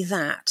way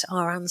that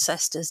our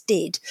ancestors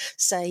did,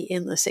 say,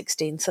 in the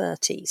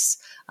 1630s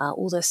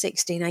or the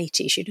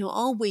 1680s? You know,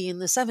 are we in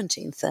the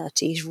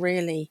 1730s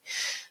really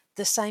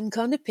the same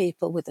kind of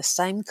people with the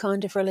same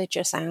kind of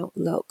religious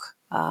outlook?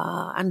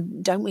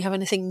 And don't we have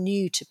anything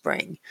new to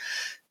bring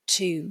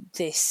to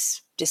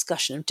this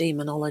discussion of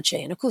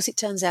demonology? And of course, it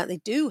turns out they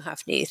do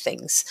have new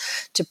things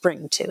to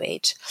bring to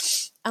it.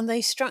 And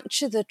they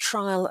structure the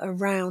trial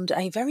around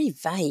a very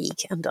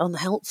vague and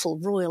unhelpful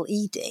royal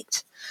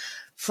edict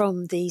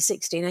from the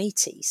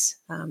 1680s.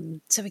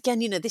 So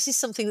again, you know, this is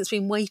something that's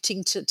been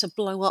waiting to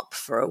blow up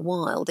for a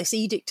while. This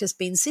edict has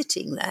been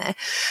sitting there,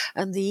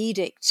 and the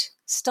edict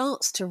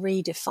starts to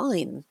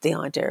redefine the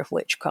idea of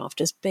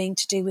witchcraft as being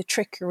to do with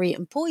trickery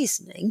and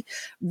poisoning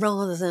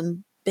rather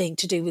than being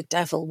to do with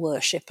devil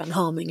worship and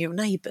harming your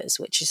neighbours,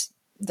 which is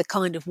the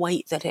kind of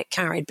weight that it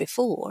carried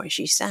before, as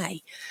you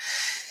say.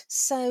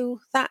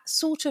 So that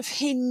sort of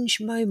hinge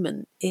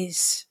moment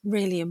is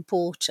really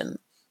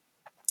important.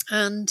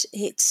 And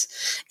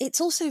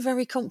it's also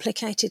very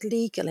complicated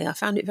legally. I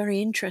found it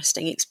very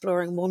interesting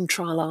exploring one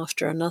trial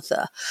after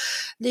another.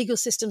 Legal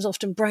systems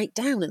often break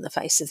down in the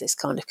face of this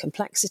kind of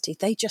complexity.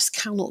 They just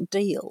cannot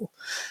deal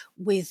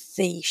with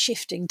the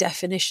shifting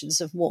definitions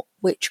of what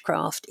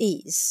witchcraft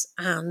is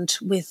and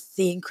with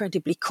the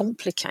incredibly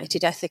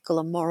complicated ethical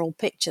and moral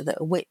picture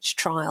that a witch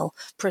trial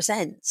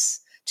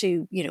presents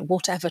to, you know,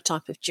 whatever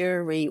type of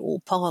jury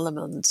or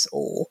parliament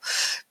or,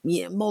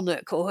 you know,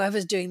 monarch or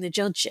whoever's doing the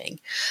judging.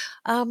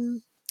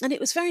 And it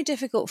was very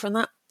difficult from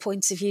that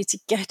point of view to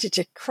get it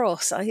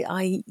across.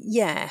 I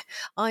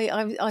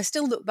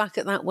still look back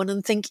at that one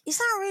and think, is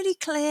that really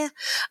clear?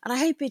 And I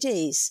hope it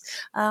is.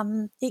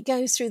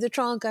 The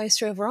trial goes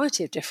through a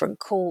variety of different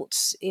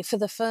courts. For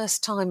the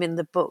first time in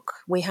the book,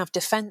 we have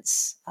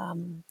defence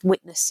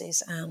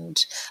witnesses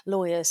and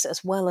lawyers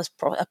as well as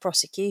a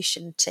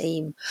prosecution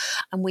team.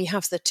 And we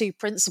have the two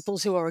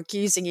principals who are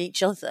accusing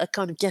each other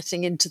kind of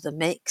getting into the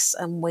mix.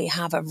 And we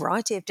have a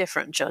variety of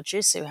different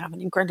judges who have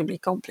an incredibly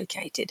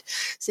complicated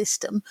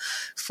system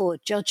for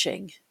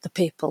judging the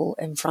people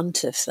in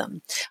front of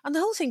them. And the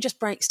whole thing just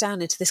breaks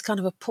down into this kind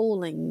of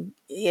appalling,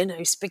 you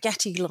know,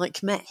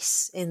 spaghetti-like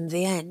mess in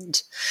the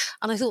end.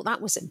 And I thought that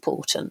was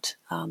important.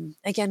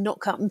 Again,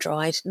 not cut and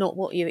dried, not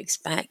what you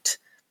expect,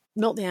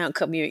 not the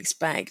outcome you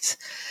expect,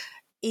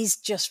 is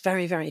just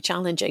very, very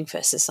challenging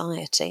for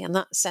society. And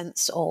that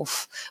sense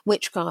of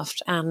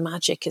witchcraft and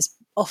magic is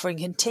offering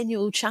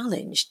continual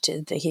challenge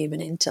to the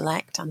human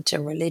intellect and to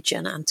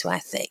religion and to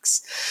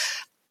ethics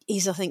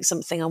is, I think,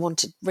 something I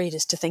wanted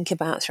readers to think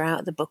about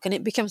throughout the book. And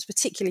it becomes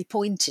particularly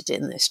pointed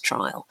in this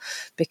trial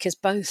because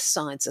both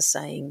sides are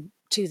saying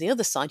to the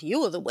other side,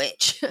 you're the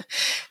witch.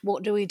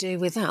 What do we do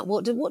with that?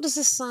 What does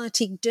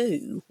society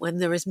do when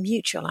there is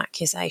mutual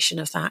accusation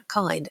of that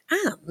kind?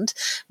 And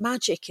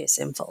magic is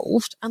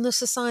involved, and the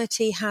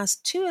society has,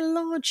 to a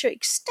larger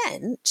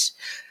extent,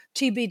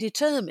 to be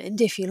determined,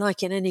 if you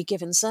like, in any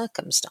given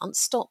circumstance,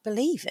 stop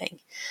believing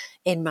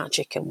in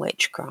magic and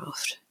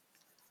witchcraft.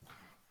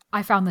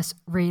 I found this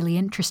really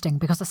interesting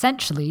because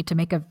essentially, to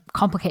make a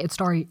complicated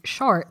story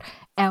short,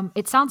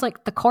 it sounds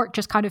like the court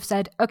just kind of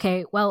said,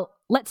 okay, well,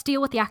 let's deal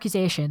with the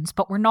accusations,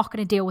 but we're not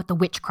going to deal with the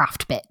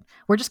witchcraft bit.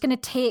 We're just going to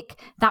take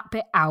that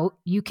bit out.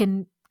 You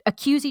can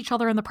accuse each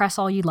other in the press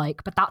all you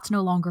like, but that's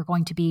no longer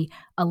going to be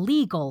a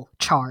legal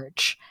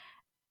charge,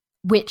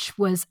 which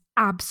was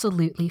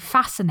absolutely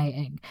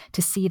fascinating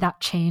to see that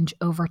change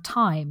over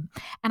time.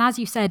 And as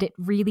you said, it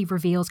really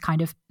reveals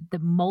kind of the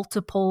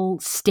multiple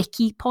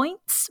sticky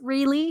points,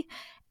 really.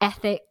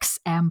 Ethics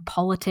and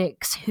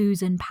politics,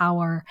 who's in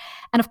power.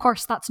 And of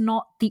course, that's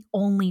not the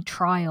only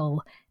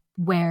trial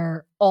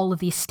where all of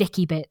these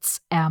sticky bits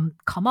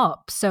come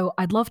up. So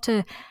I'd love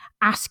to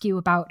ask you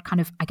about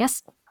kind of, I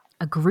guess,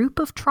 a group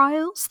of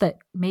trials that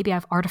maybe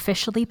I've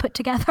artificially put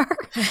together.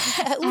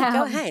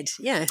 Go ahead,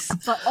 yes.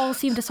 But all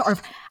seem to sort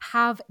of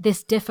have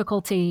this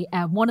difficulty.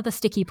 One of the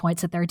sticky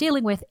points that they're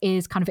dealing with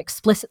is kind of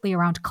explicitly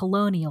around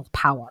colonial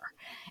power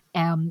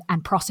and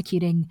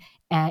prosecuting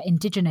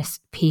Indigenous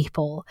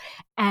people.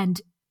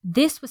 And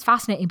this was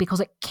fascinating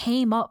because it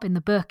came up in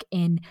the book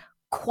in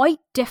quite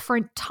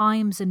different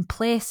times and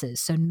places.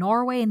 So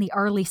Norway in the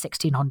early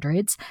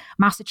 1600s,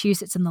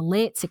 Massachusetts in the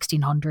late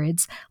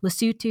 1600s,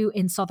 Lesotho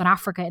in Southern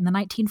Africa in the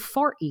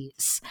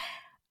 1940s.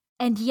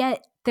 And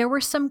yet there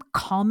were some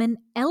common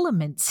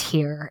elements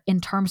here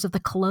in terms of the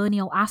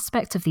colonial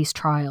aspects of these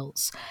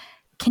trials.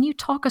 Can you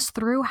talk us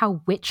through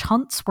how witch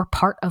hunts were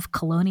part of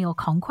colonial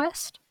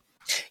conquest?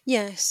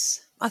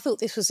 Yes. I thought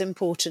this was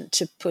important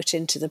to put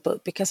into the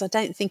book because I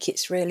don't think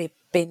it's really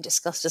been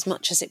discussed as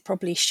much as it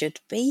probably should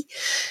be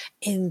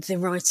in the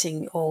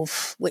writing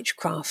of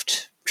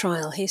witchcraft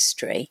trial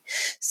history.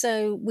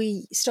 So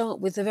we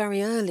start with the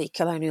very early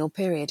colonial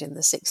period in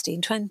the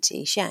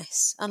 1620s,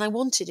 yes. And I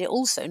wanted it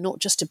also not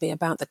just to be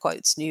about the,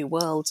 quotes, new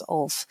world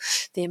of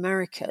the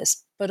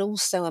Americas, but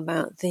also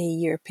about the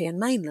European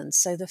mainland.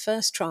 So the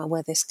first trial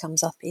where this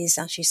comes up is,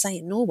 as you say,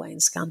 in Norway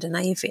and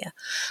Scandinavia,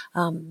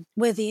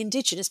 where the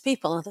indigenous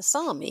people are the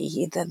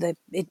Sami, the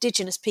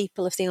indigenous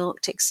people of the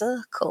Arctic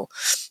Circle.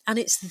 And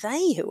it's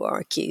they who are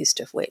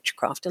accused of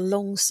witchcraft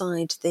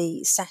alongside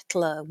the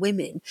settler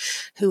women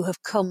who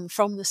have come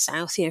from the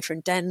south,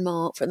 from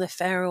Denmark, from the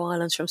Faroe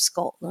Islands, from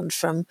Scotland,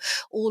 from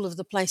all of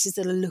the places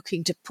that are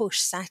looking to push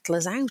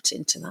settlers out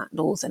into that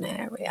northern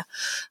area,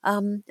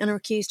 and are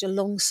accused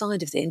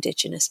alongside of the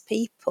indigenous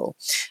people.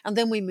 And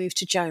then we move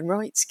to Joan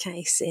Wright's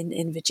case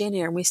in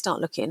Virginia, and we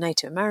start looking at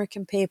Native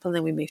American people, and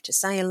then we move to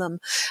Salem.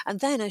 And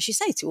then, as you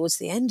say, towards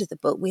the end of the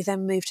book, we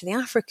then move to the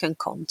African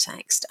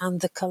context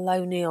and the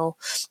colonial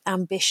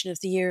ambition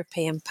of the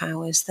European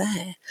powers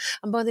there.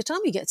 And by the time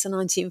we get to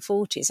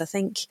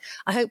 1940s,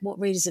 I hope what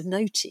readers have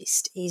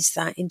noticed is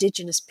that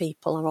indigenous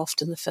people are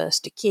often the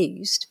first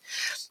accused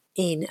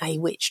in a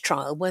witch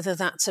trial, whether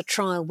that's a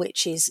trial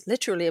which is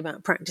literally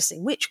about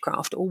practicing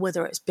witchcraft or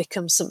whether it's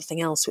become something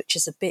else which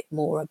is a bit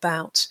more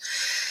about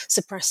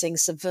suppressing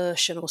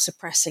subversion or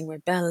suppressing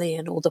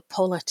rebellion or the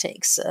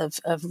politics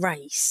of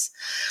race.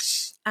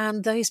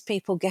 And those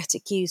people get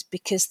accused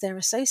because they're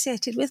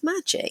associated with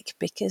magic,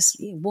 because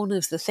one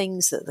of the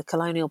things that the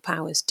colonial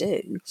powers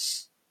do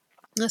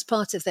as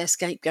part of their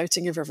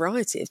scapegoating of a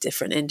variety of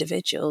different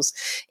individuals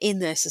in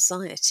their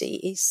society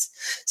is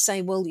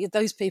say, well,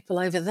 those people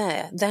over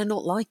there, they're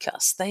not like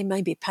us. They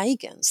may be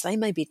pagans. They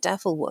may be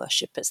devil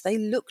worshippers. They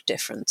look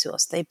different to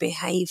us. They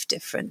behave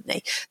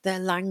differently. Their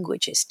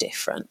language is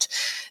different.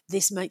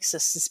 This makes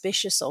us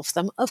suspicious of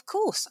them. Of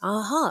course,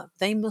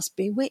 they must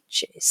be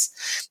witches.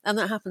 And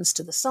that happens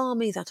to the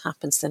Sami. That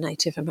happens to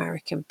Native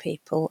American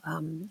people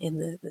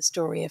in the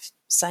story of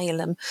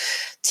Salem.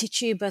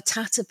 Tituba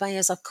Tatabay,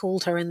 as I've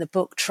called her in the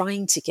book,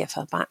 trying to give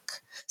her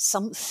back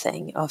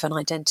something of an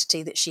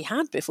identity that she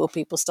had before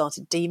people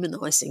started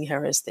demonising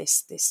her as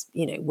this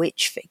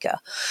witch figure.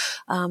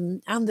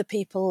 And the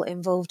people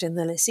involved in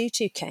the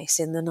Lesotho case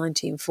in the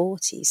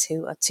 1940s,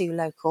 who are two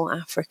local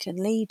African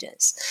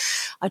leaders.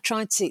 I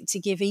tried to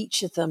give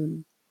each of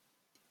them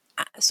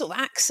sort of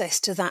access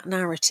to that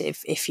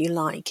narrative, if you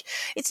like.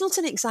 It's not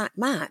an exact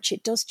match.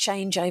 It does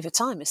change over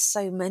time, as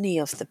so many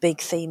of the big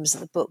themes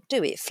of the book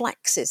do. It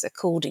flexes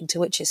according to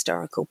which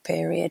historical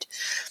period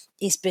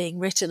is being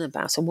written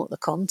about and what the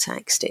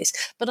context is.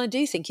 But I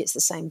do think it's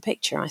the same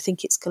picture. I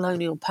think it's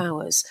colonial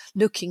powers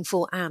looking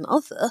for an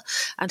other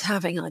and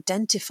having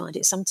identified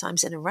it,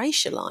 sometimes in a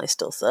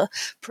racialised other,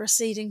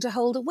 proceeding to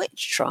hold a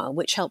witch trial,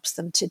 which helps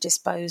them to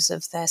dispose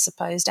of their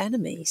supposed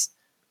enemies.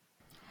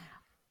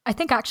 I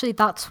think actually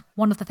that's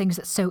one of the things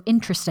that's so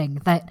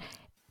interesting, that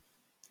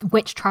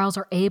witch trials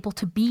are able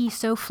to be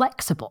so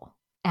flexible.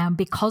 And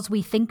because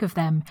we think of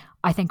them,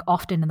 I think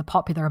often in the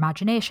popular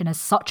imagination,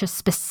 as such a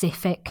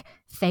specific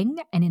thing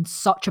and in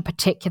such a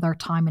particular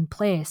time and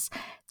place,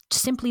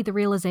 simply the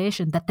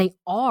realization that they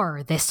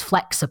are this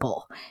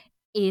flexible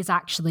is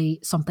actually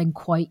something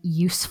quite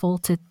useful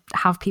to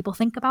have people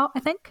think about,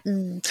 I think.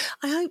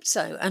 I hope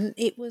so. And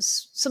it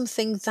was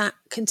something that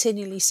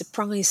continually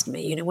surprised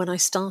me, when I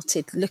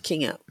started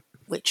looking at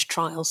witch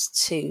trials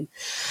to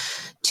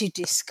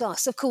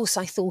discuss. Of course,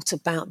 I thought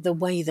about the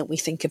way that we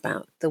think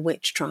about the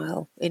witch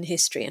trial in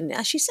history. And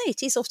as you say,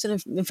 it is often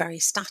a very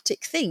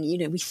static thing.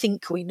 We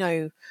think we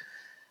know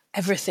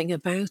everything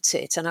about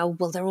it, and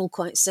they're all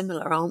quite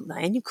similar, aren't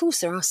they? And of course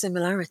there are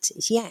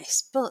similarities,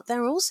 yes, but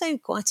there are also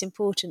quite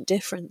important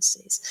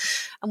differences.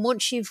 And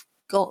once you've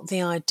got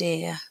the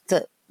idea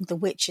that the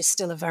witch is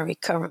still a very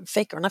current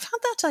figure, and I've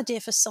had that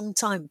idea for some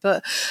time,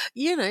 but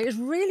it's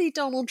really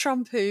Donald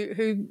Trump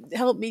who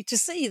helped me to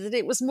see that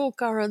it was more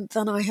current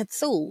than I had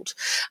thought.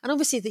 And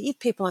obviously the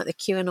people like the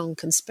QAnon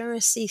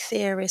conspiracy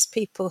theorists,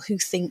 people who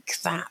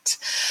think that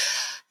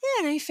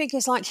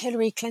figures like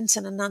Hillary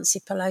Clinton and Nancy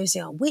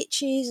Pelosi are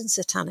witches and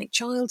satanic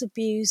child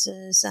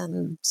abusers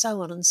and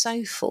so on and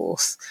so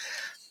forth.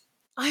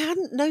 I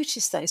hadn't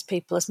noticed those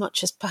people as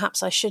much as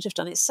perhaps I should have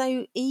done. It's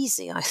so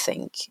easy, I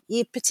think,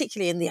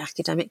 particularly in the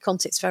academic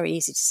context, very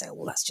easy to say,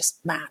 well, that's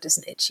just mad,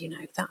 isn't it?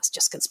 That's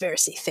just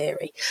conspiracy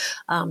theory.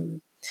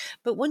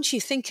 But once you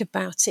think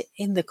about it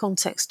in the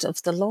context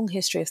of the long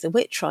history of the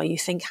witch trial, you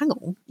think, hang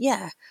on,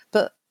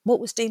 but what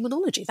was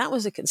demonology? That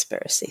was a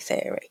conspiracy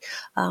theory.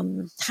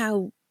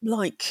 How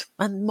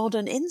and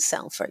modern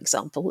incel, for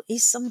example,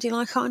 is somebody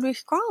like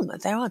Heinrich Kramer.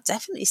 There are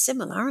definitely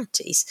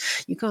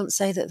similarities. You can't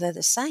say that they're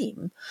the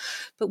same.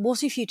 But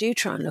what if you do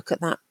try and look at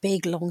that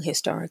big, long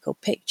historical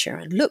picture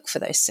and look for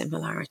those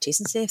similarities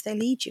and see if they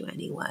lead you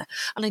anywhere?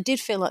 And I did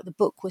feel like the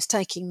book was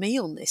taking me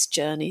on this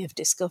journey of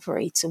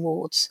discovery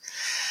towards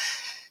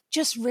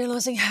just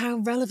realising how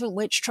relevant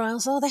witch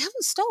trials are. They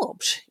haven't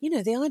stopped.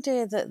 The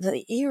idea that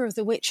the era of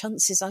the witch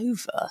hunts is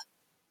over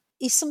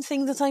is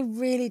something that I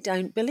really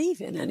don't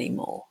believe in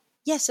anymore.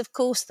 Yes, of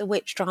course, the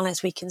witch trial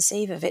as we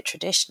conceive of it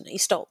traditionally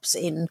stops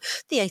in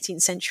the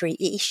 18th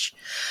century-ish,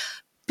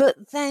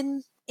 but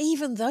then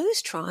even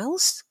those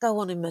trials go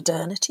on in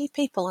modernity.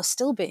 People are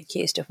still being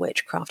accused of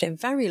witchcraft in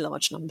very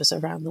large numbers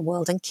around the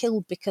world and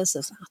killed because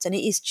of that. And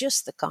it is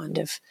just the kind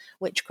of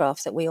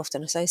witchcraft that we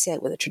often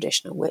associate with a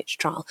traditional witch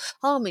trial: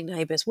 harming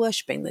neighbours,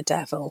 worshipping the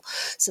devil,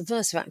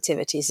 subversive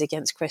activities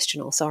against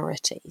Christian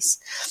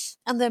authorities.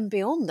 And then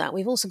beyond that,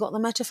 we've also got the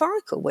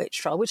metaphorical witch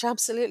trial, which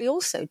absolutely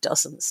also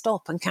doesn't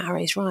stop and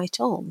carries right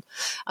on.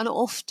 And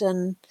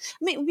often,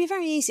 it would be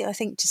very easy, I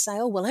think, to say,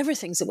 oh, well,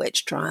 everything's a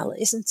witch trial,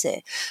 isn't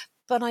it?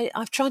 But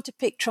I've tried to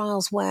pick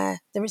trials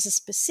where there is a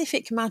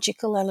specific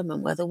magical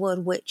element where the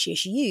word witch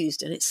is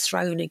used and it's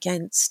thrown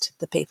against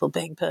the people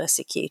being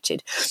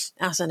persecuted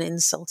as an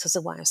insult, as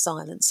a way of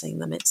silencing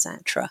them,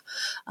 etc.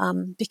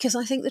 Because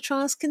I think the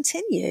trials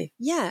continue.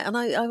 Yeah, and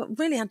I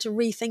really had to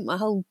rethink my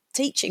whole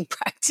teaching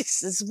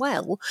practice as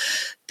well,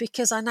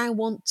 because I now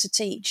want to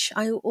teach.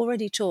 I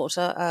already taught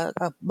a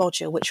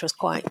module which was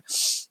quite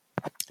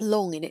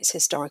long in its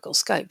historical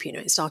scope.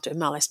 It started with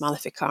Malleus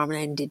Maleficarum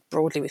and ended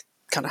broadly with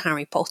kind of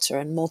Harry Potter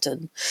and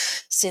modern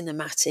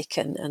cinematic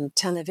and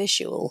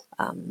televisual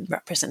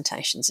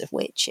representations of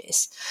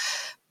witches.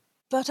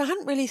 But I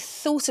hadn't really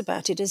thought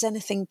about it as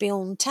anything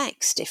beyond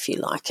text, if you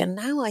like. And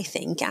now I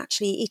think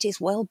actually it is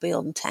well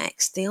beyond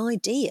text. The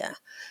idea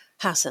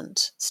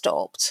hasn't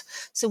stopped.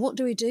 So what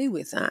do we do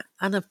with that?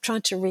 And I've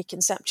tried to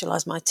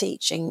reconceptualise my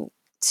teaching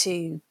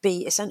to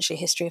be essentially a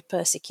history of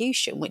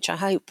persecution, which I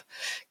hope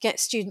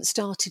gets students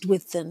started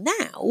with the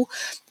now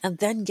and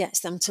then gets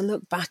them to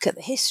look back at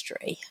the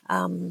history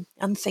and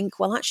think,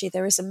 well, actually,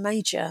 there is a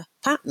major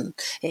pattern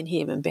in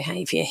human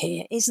behaviour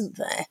here, isn't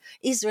there?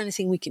 Is there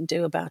anything we can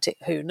do about it?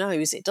 Who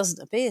knows? It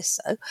doesn't appear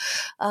so.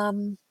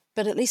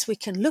 But at least we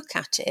can look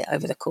at it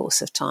over the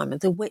course of time. And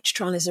the witch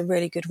trial is a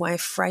really good way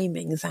of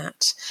framing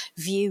that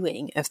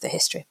viewing of the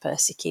history of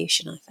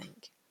persecution, I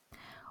think.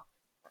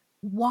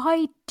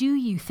 Why do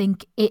you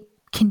think it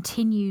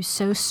continues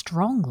so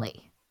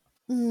strongly?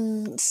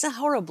 It's a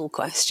horrible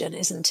question,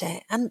 isn't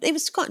it? And it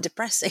was quite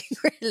depressing,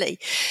 really,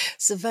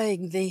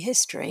 surveying the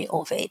history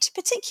of it,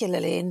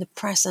 particularly in the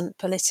present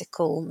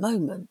political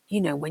moment,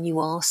 when you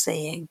are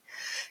seeing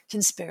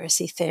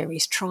conspiracy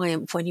theories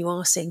triumph, when you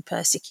are seeing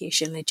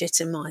persecution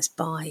legitimised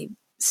by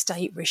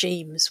state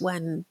regimes,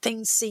 when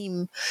things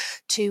seem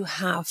to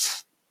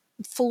have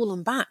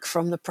fallen back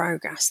from the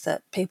progress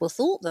that people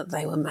thought that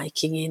they were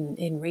making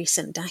in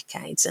recent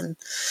decades, and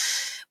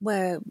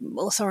where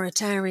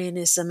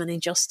authoritarianism and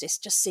injustice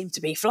just seem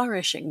to be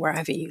flourishing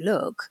wherever you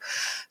look.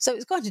 So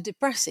it's quite a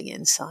depressing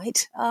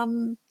insight.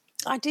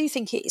 I do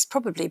think it's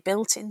probably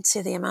built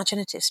into the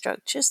imaginative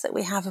structures that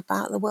we have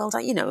about the world.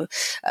 A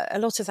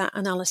lot of that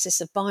analysis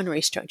of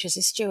binary structures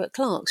is Stuart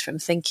Clark's from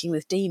Thinking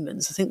with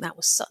Demons. I think that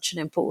was such an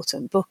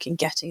important book in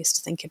getting us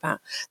to think about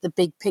the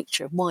big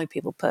picture of why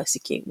people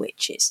persecute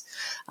witches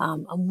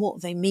and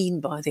what they mean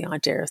by the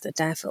idea of the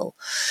devil.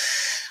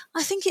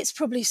 I think it's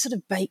probably sort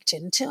of baked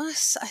into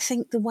us. I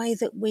think the way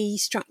that we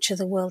structure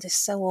the world is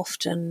so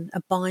often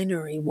a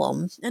binary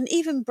one. And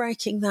even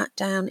breaking that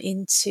down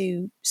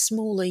into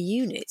smaller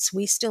units,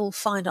 we still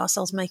find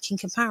ourselves making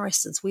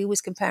comparisons. We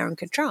always compare and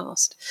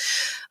contrast.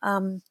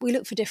 We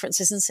look for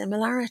differences and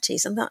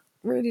similarities, and that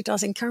really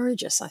does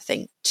encourage us, I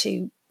think,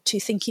 to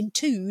think in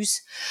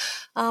twos.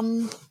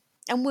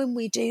 And when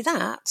we do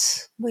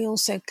that, we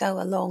also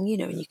go along,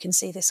 and you can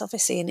see this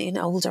obviously in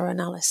older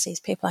analyses.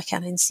 People like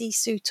Anin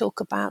Sisu talk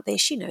about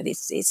this.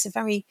 It's a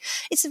very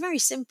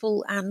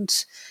simple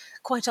and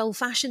quite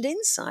old-fashioned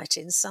insight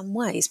in some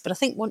ways. But I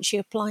think once you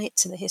apply it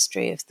to the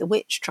history of the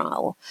witch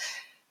trial,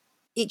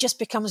 it just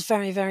becomes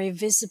very, very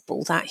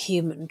visible, that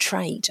human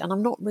trait. And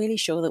I'm not really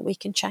sure that we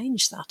can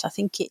change that. I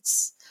think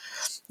it's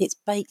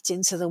baked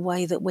into the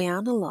way that we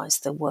analyse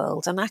the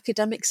world, and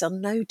academics are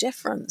no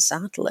different,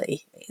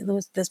 sadly.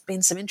 There's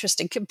been some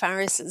interesting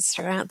comparisons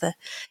throughout the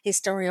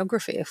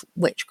historiography of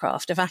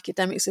witchcraft, of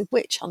academics with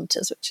witch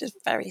hunters, which is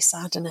very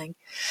saddening.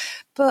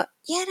 But,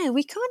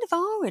 we kind of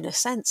are, in a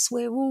sense.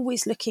 We're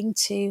always looking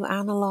to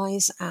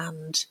analyse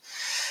and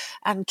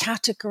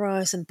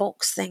categorise and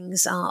box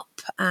things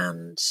up,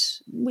 and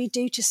we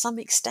do, to some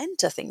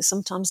extent, I think,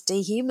 sometimes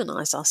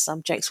dehumanise our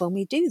subjects when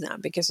we do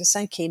that, because we're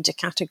so keen to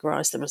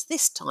categorise them as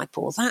this type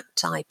or that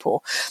type,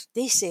 or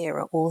this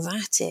era or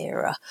that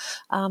era.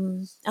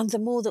 And the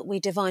more that we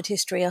divide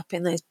history up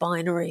in those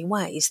binary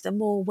ways, the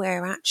more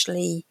we're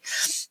actually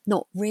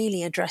not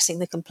really addressing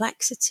the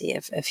complexity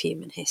of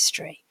human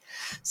history.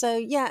 So,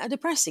 a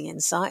depressing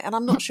insight, and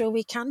I'm not sure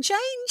we can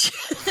change.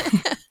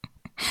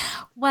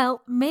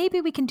 Well, maybe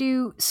we can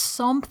do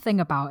something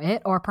about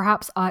it, or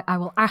perhaps I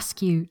will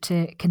ask you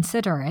to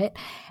consider it.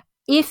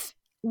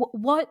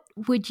 What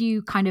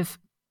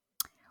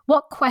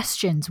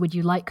questions would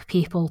you like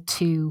people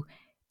to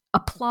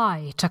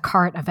apply to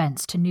current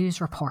events, to news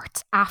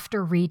reports,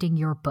 after reading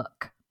your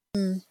book?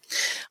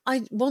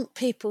 I want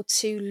people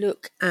to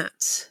look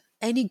at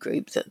any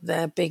group that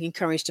they're being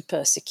encouraged to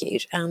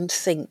persecute and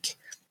think,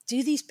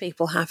 do these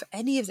people have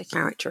any of the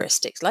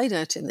characteristics laid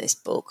out in this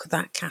book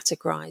that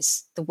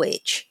categorise the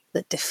witch,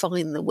 that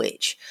define the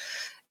witch?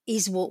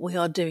 is what we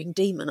are doing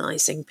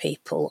demonizing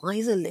people,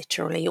 either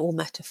literally or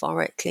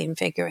metaphorically and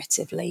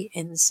figuratively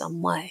in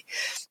some way?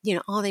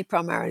 Are they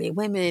primarily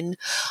women?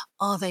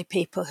 Are they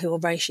people who are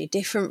racially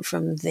different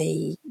from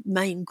the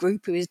main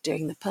group who is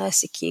doing the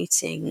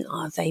persecuting?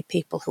 Are they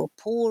people who are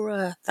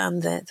poorer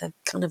than the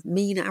kind of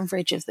mean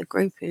average of the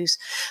group who's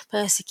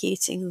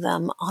persecuting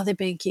them? Are they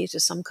being accused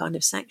of some kind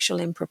of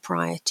sexual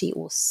impropriety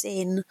or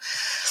sin?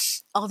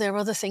 Are there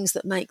other things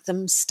that make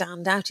them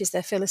stand out? Is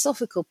their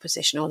philosophical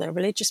position or their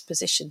religious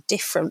position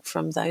different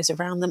from those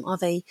around them?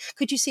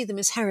 Could you see them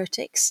as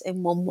heretics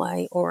in one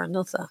way or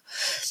another?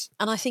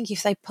 And I think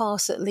if they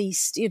pass at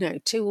least,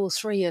 2 or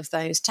 3 of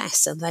those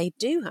tests, and they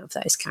do have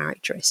those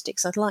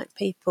characteristics, I'd like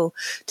people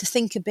to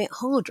think a bit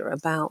harder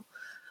about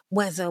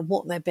whether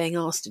what they're being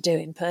asked to do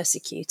in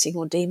persecuting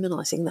or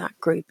demonizing that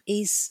group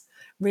is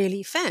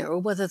really fair, or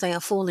whether they are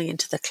falling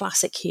into the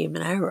classic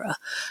human error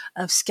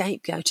of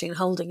scapegoating and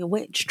holding a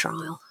witch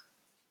trial.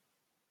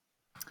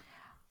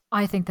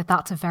 I think that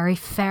that's a very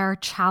fair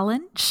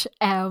challenge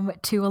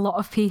to a lot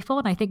of people.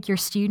 And I think your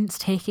students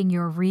taking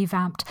your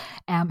revamped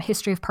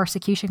history of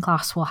persecution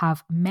class will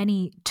have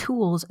many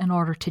tools in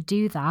order to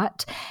do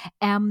that.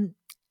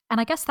 And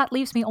I guess that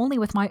leaves me only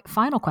with my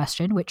final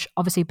question, which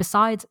obviously,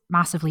 besides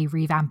massively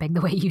revamping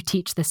the way you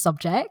teach this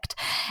subject,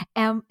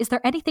 is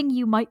there anything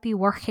you might be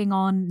working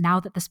on now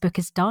that this book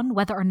is done,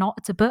 whether or not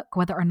it's a book,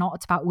 whether or not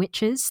it's about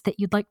witches,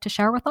 that you'd like to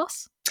share with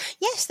us?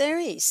 Yes, there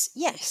is.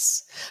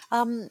 Yes.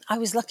 I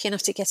was lucky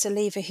enough to get a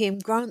Lever Hume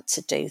grant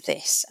to do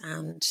this.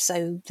 And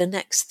so the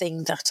next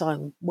thing that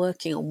I'm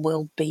working on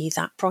will be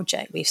that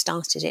project. We've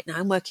started it now.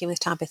 I'm working with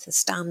Tabitha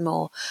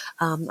Stanmore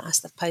as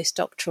the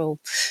postdoctoral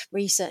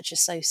research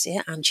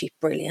associate, and she's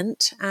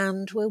brilliant.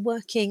 And we're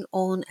working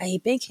on a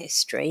big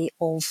history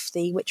of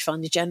the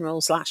Witchfinder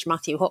General /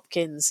 Matthew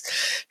Hopkins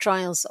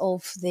trials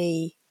of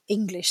the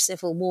English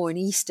Civil War in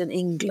Eastern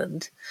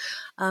England.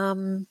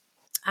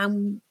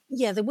 And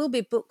yeah, there will be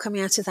a book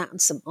coming out of that,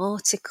 and some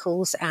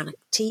articles and a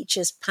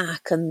teacher's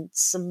pack and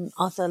some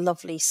other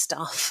lovely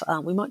stuff.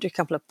 We might do a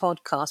couple of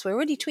podcasts. We're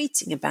already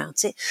tweeting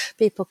about it.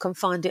 People can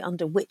find it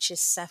under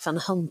Witches 7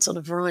 Hunt on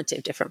a variety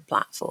of different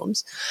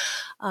platforms.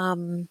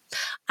 And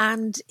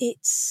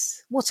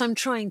it's what I'm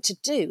trying to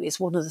do is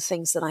one of the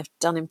things that I've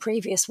done in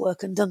previous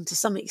work and done to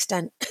some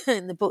extent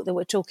in the book that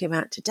we're talking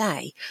about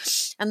today.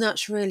 And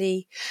that's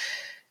really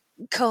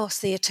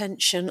cast the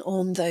attention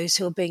on those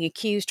who are being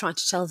accused, trying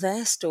to tell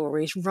their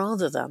stories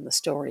rather than the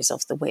stories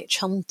of the witch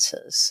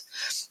hunters,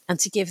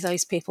 and to give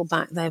those people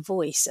back their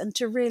voice, and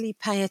to really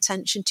pay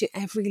attention to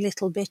every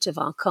little bit of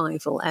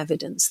archival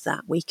evidence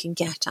that we can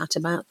get at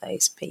about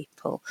those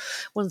people.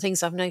 One of the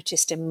things I've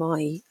noticed in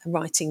my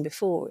writing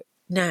before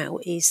now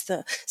is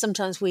that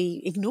sometimes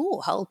we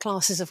ignore whole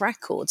classes of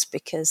records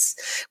because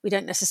we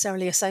don't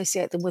necessarily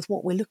associate them with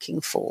what we're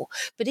looking for.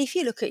 But if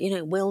you look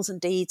at, wills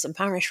and deeds and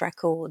parish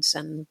records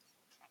and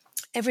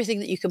everything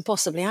that you can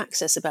possibly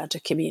access about a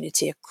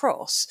community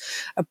across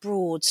a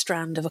broad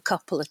strand of a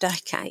couple of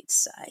decades,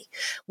 say,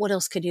 what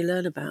else can you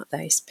learn about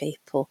those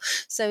people?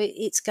 So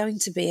it's going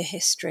to be a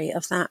history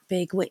of that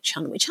big witch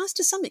hunt, which has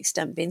to some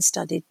extent been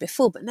studied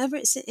before, but never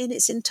in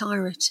its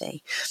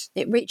entirety.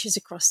 It reaches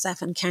across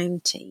 7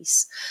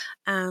 counties,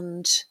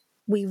 and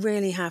we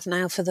really have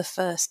now, for the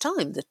first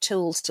time, the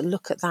tools to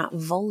look at that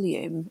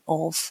volume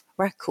of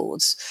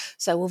records.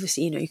 So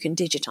obviously, you can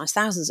digitise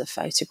thousands of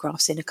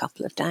photographs in a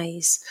couple of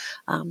days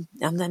and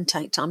then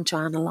take time to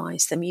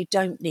analyse them. You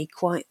don't need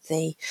quite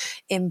the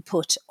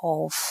input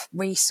of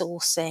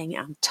resourcing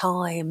and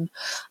time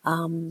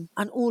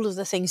and all of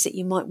the things that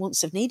you might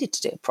once have needed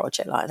to do a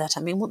project like that.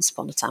 I mean, once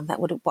upon a time,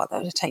 that would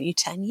have taken you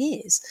 10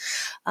 years.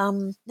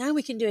 Now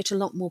we can do it a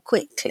lot more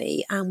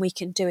quickly, and we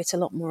can do it a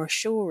lot more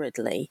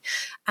assuredly.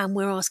 And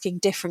we're asking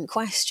different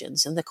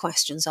questions. And the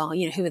questions are,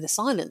 who are the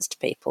silenced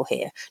people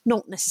here?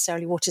 Not necessarily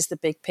what is the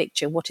big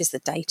picture, what is the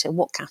data,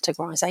 what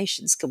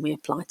categorizations can we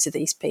apply to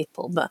these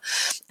people, but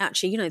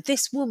actually,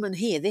 this woman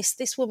here,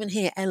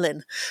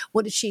 Ellen,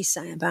 what did she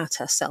say about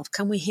herself?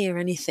 Can we hear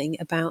anything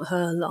about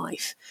her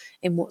life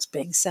in what's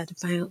being said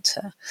about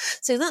her?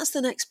 So that's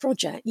the next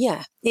project.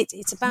 Yeah,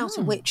 it's about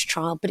a witch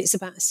trial, but it's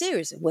about a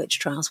series of witch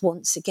trials,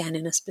 once again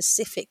in a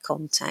specific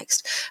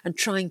context, and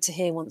trying to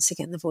hear once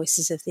again the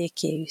voices of the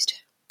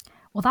accused.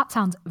 Well, that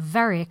sounds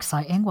very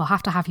exciting. We'll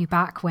have to have you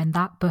back when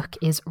that book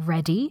is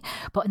ready.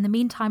 But in the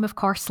meantime, of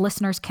course,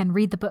 listeners can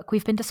read the book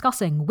we've been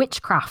discussing,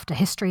 Witchcraft, A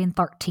History in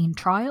 13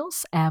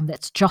 Trials,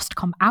 that's just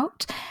come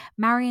out.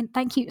 Marion,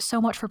 thank you so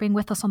much for being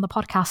with us on the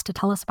podcast to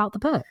tell us about the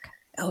book.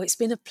 Oh, it's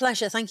been a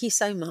pleasure. Thank you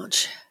so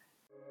much.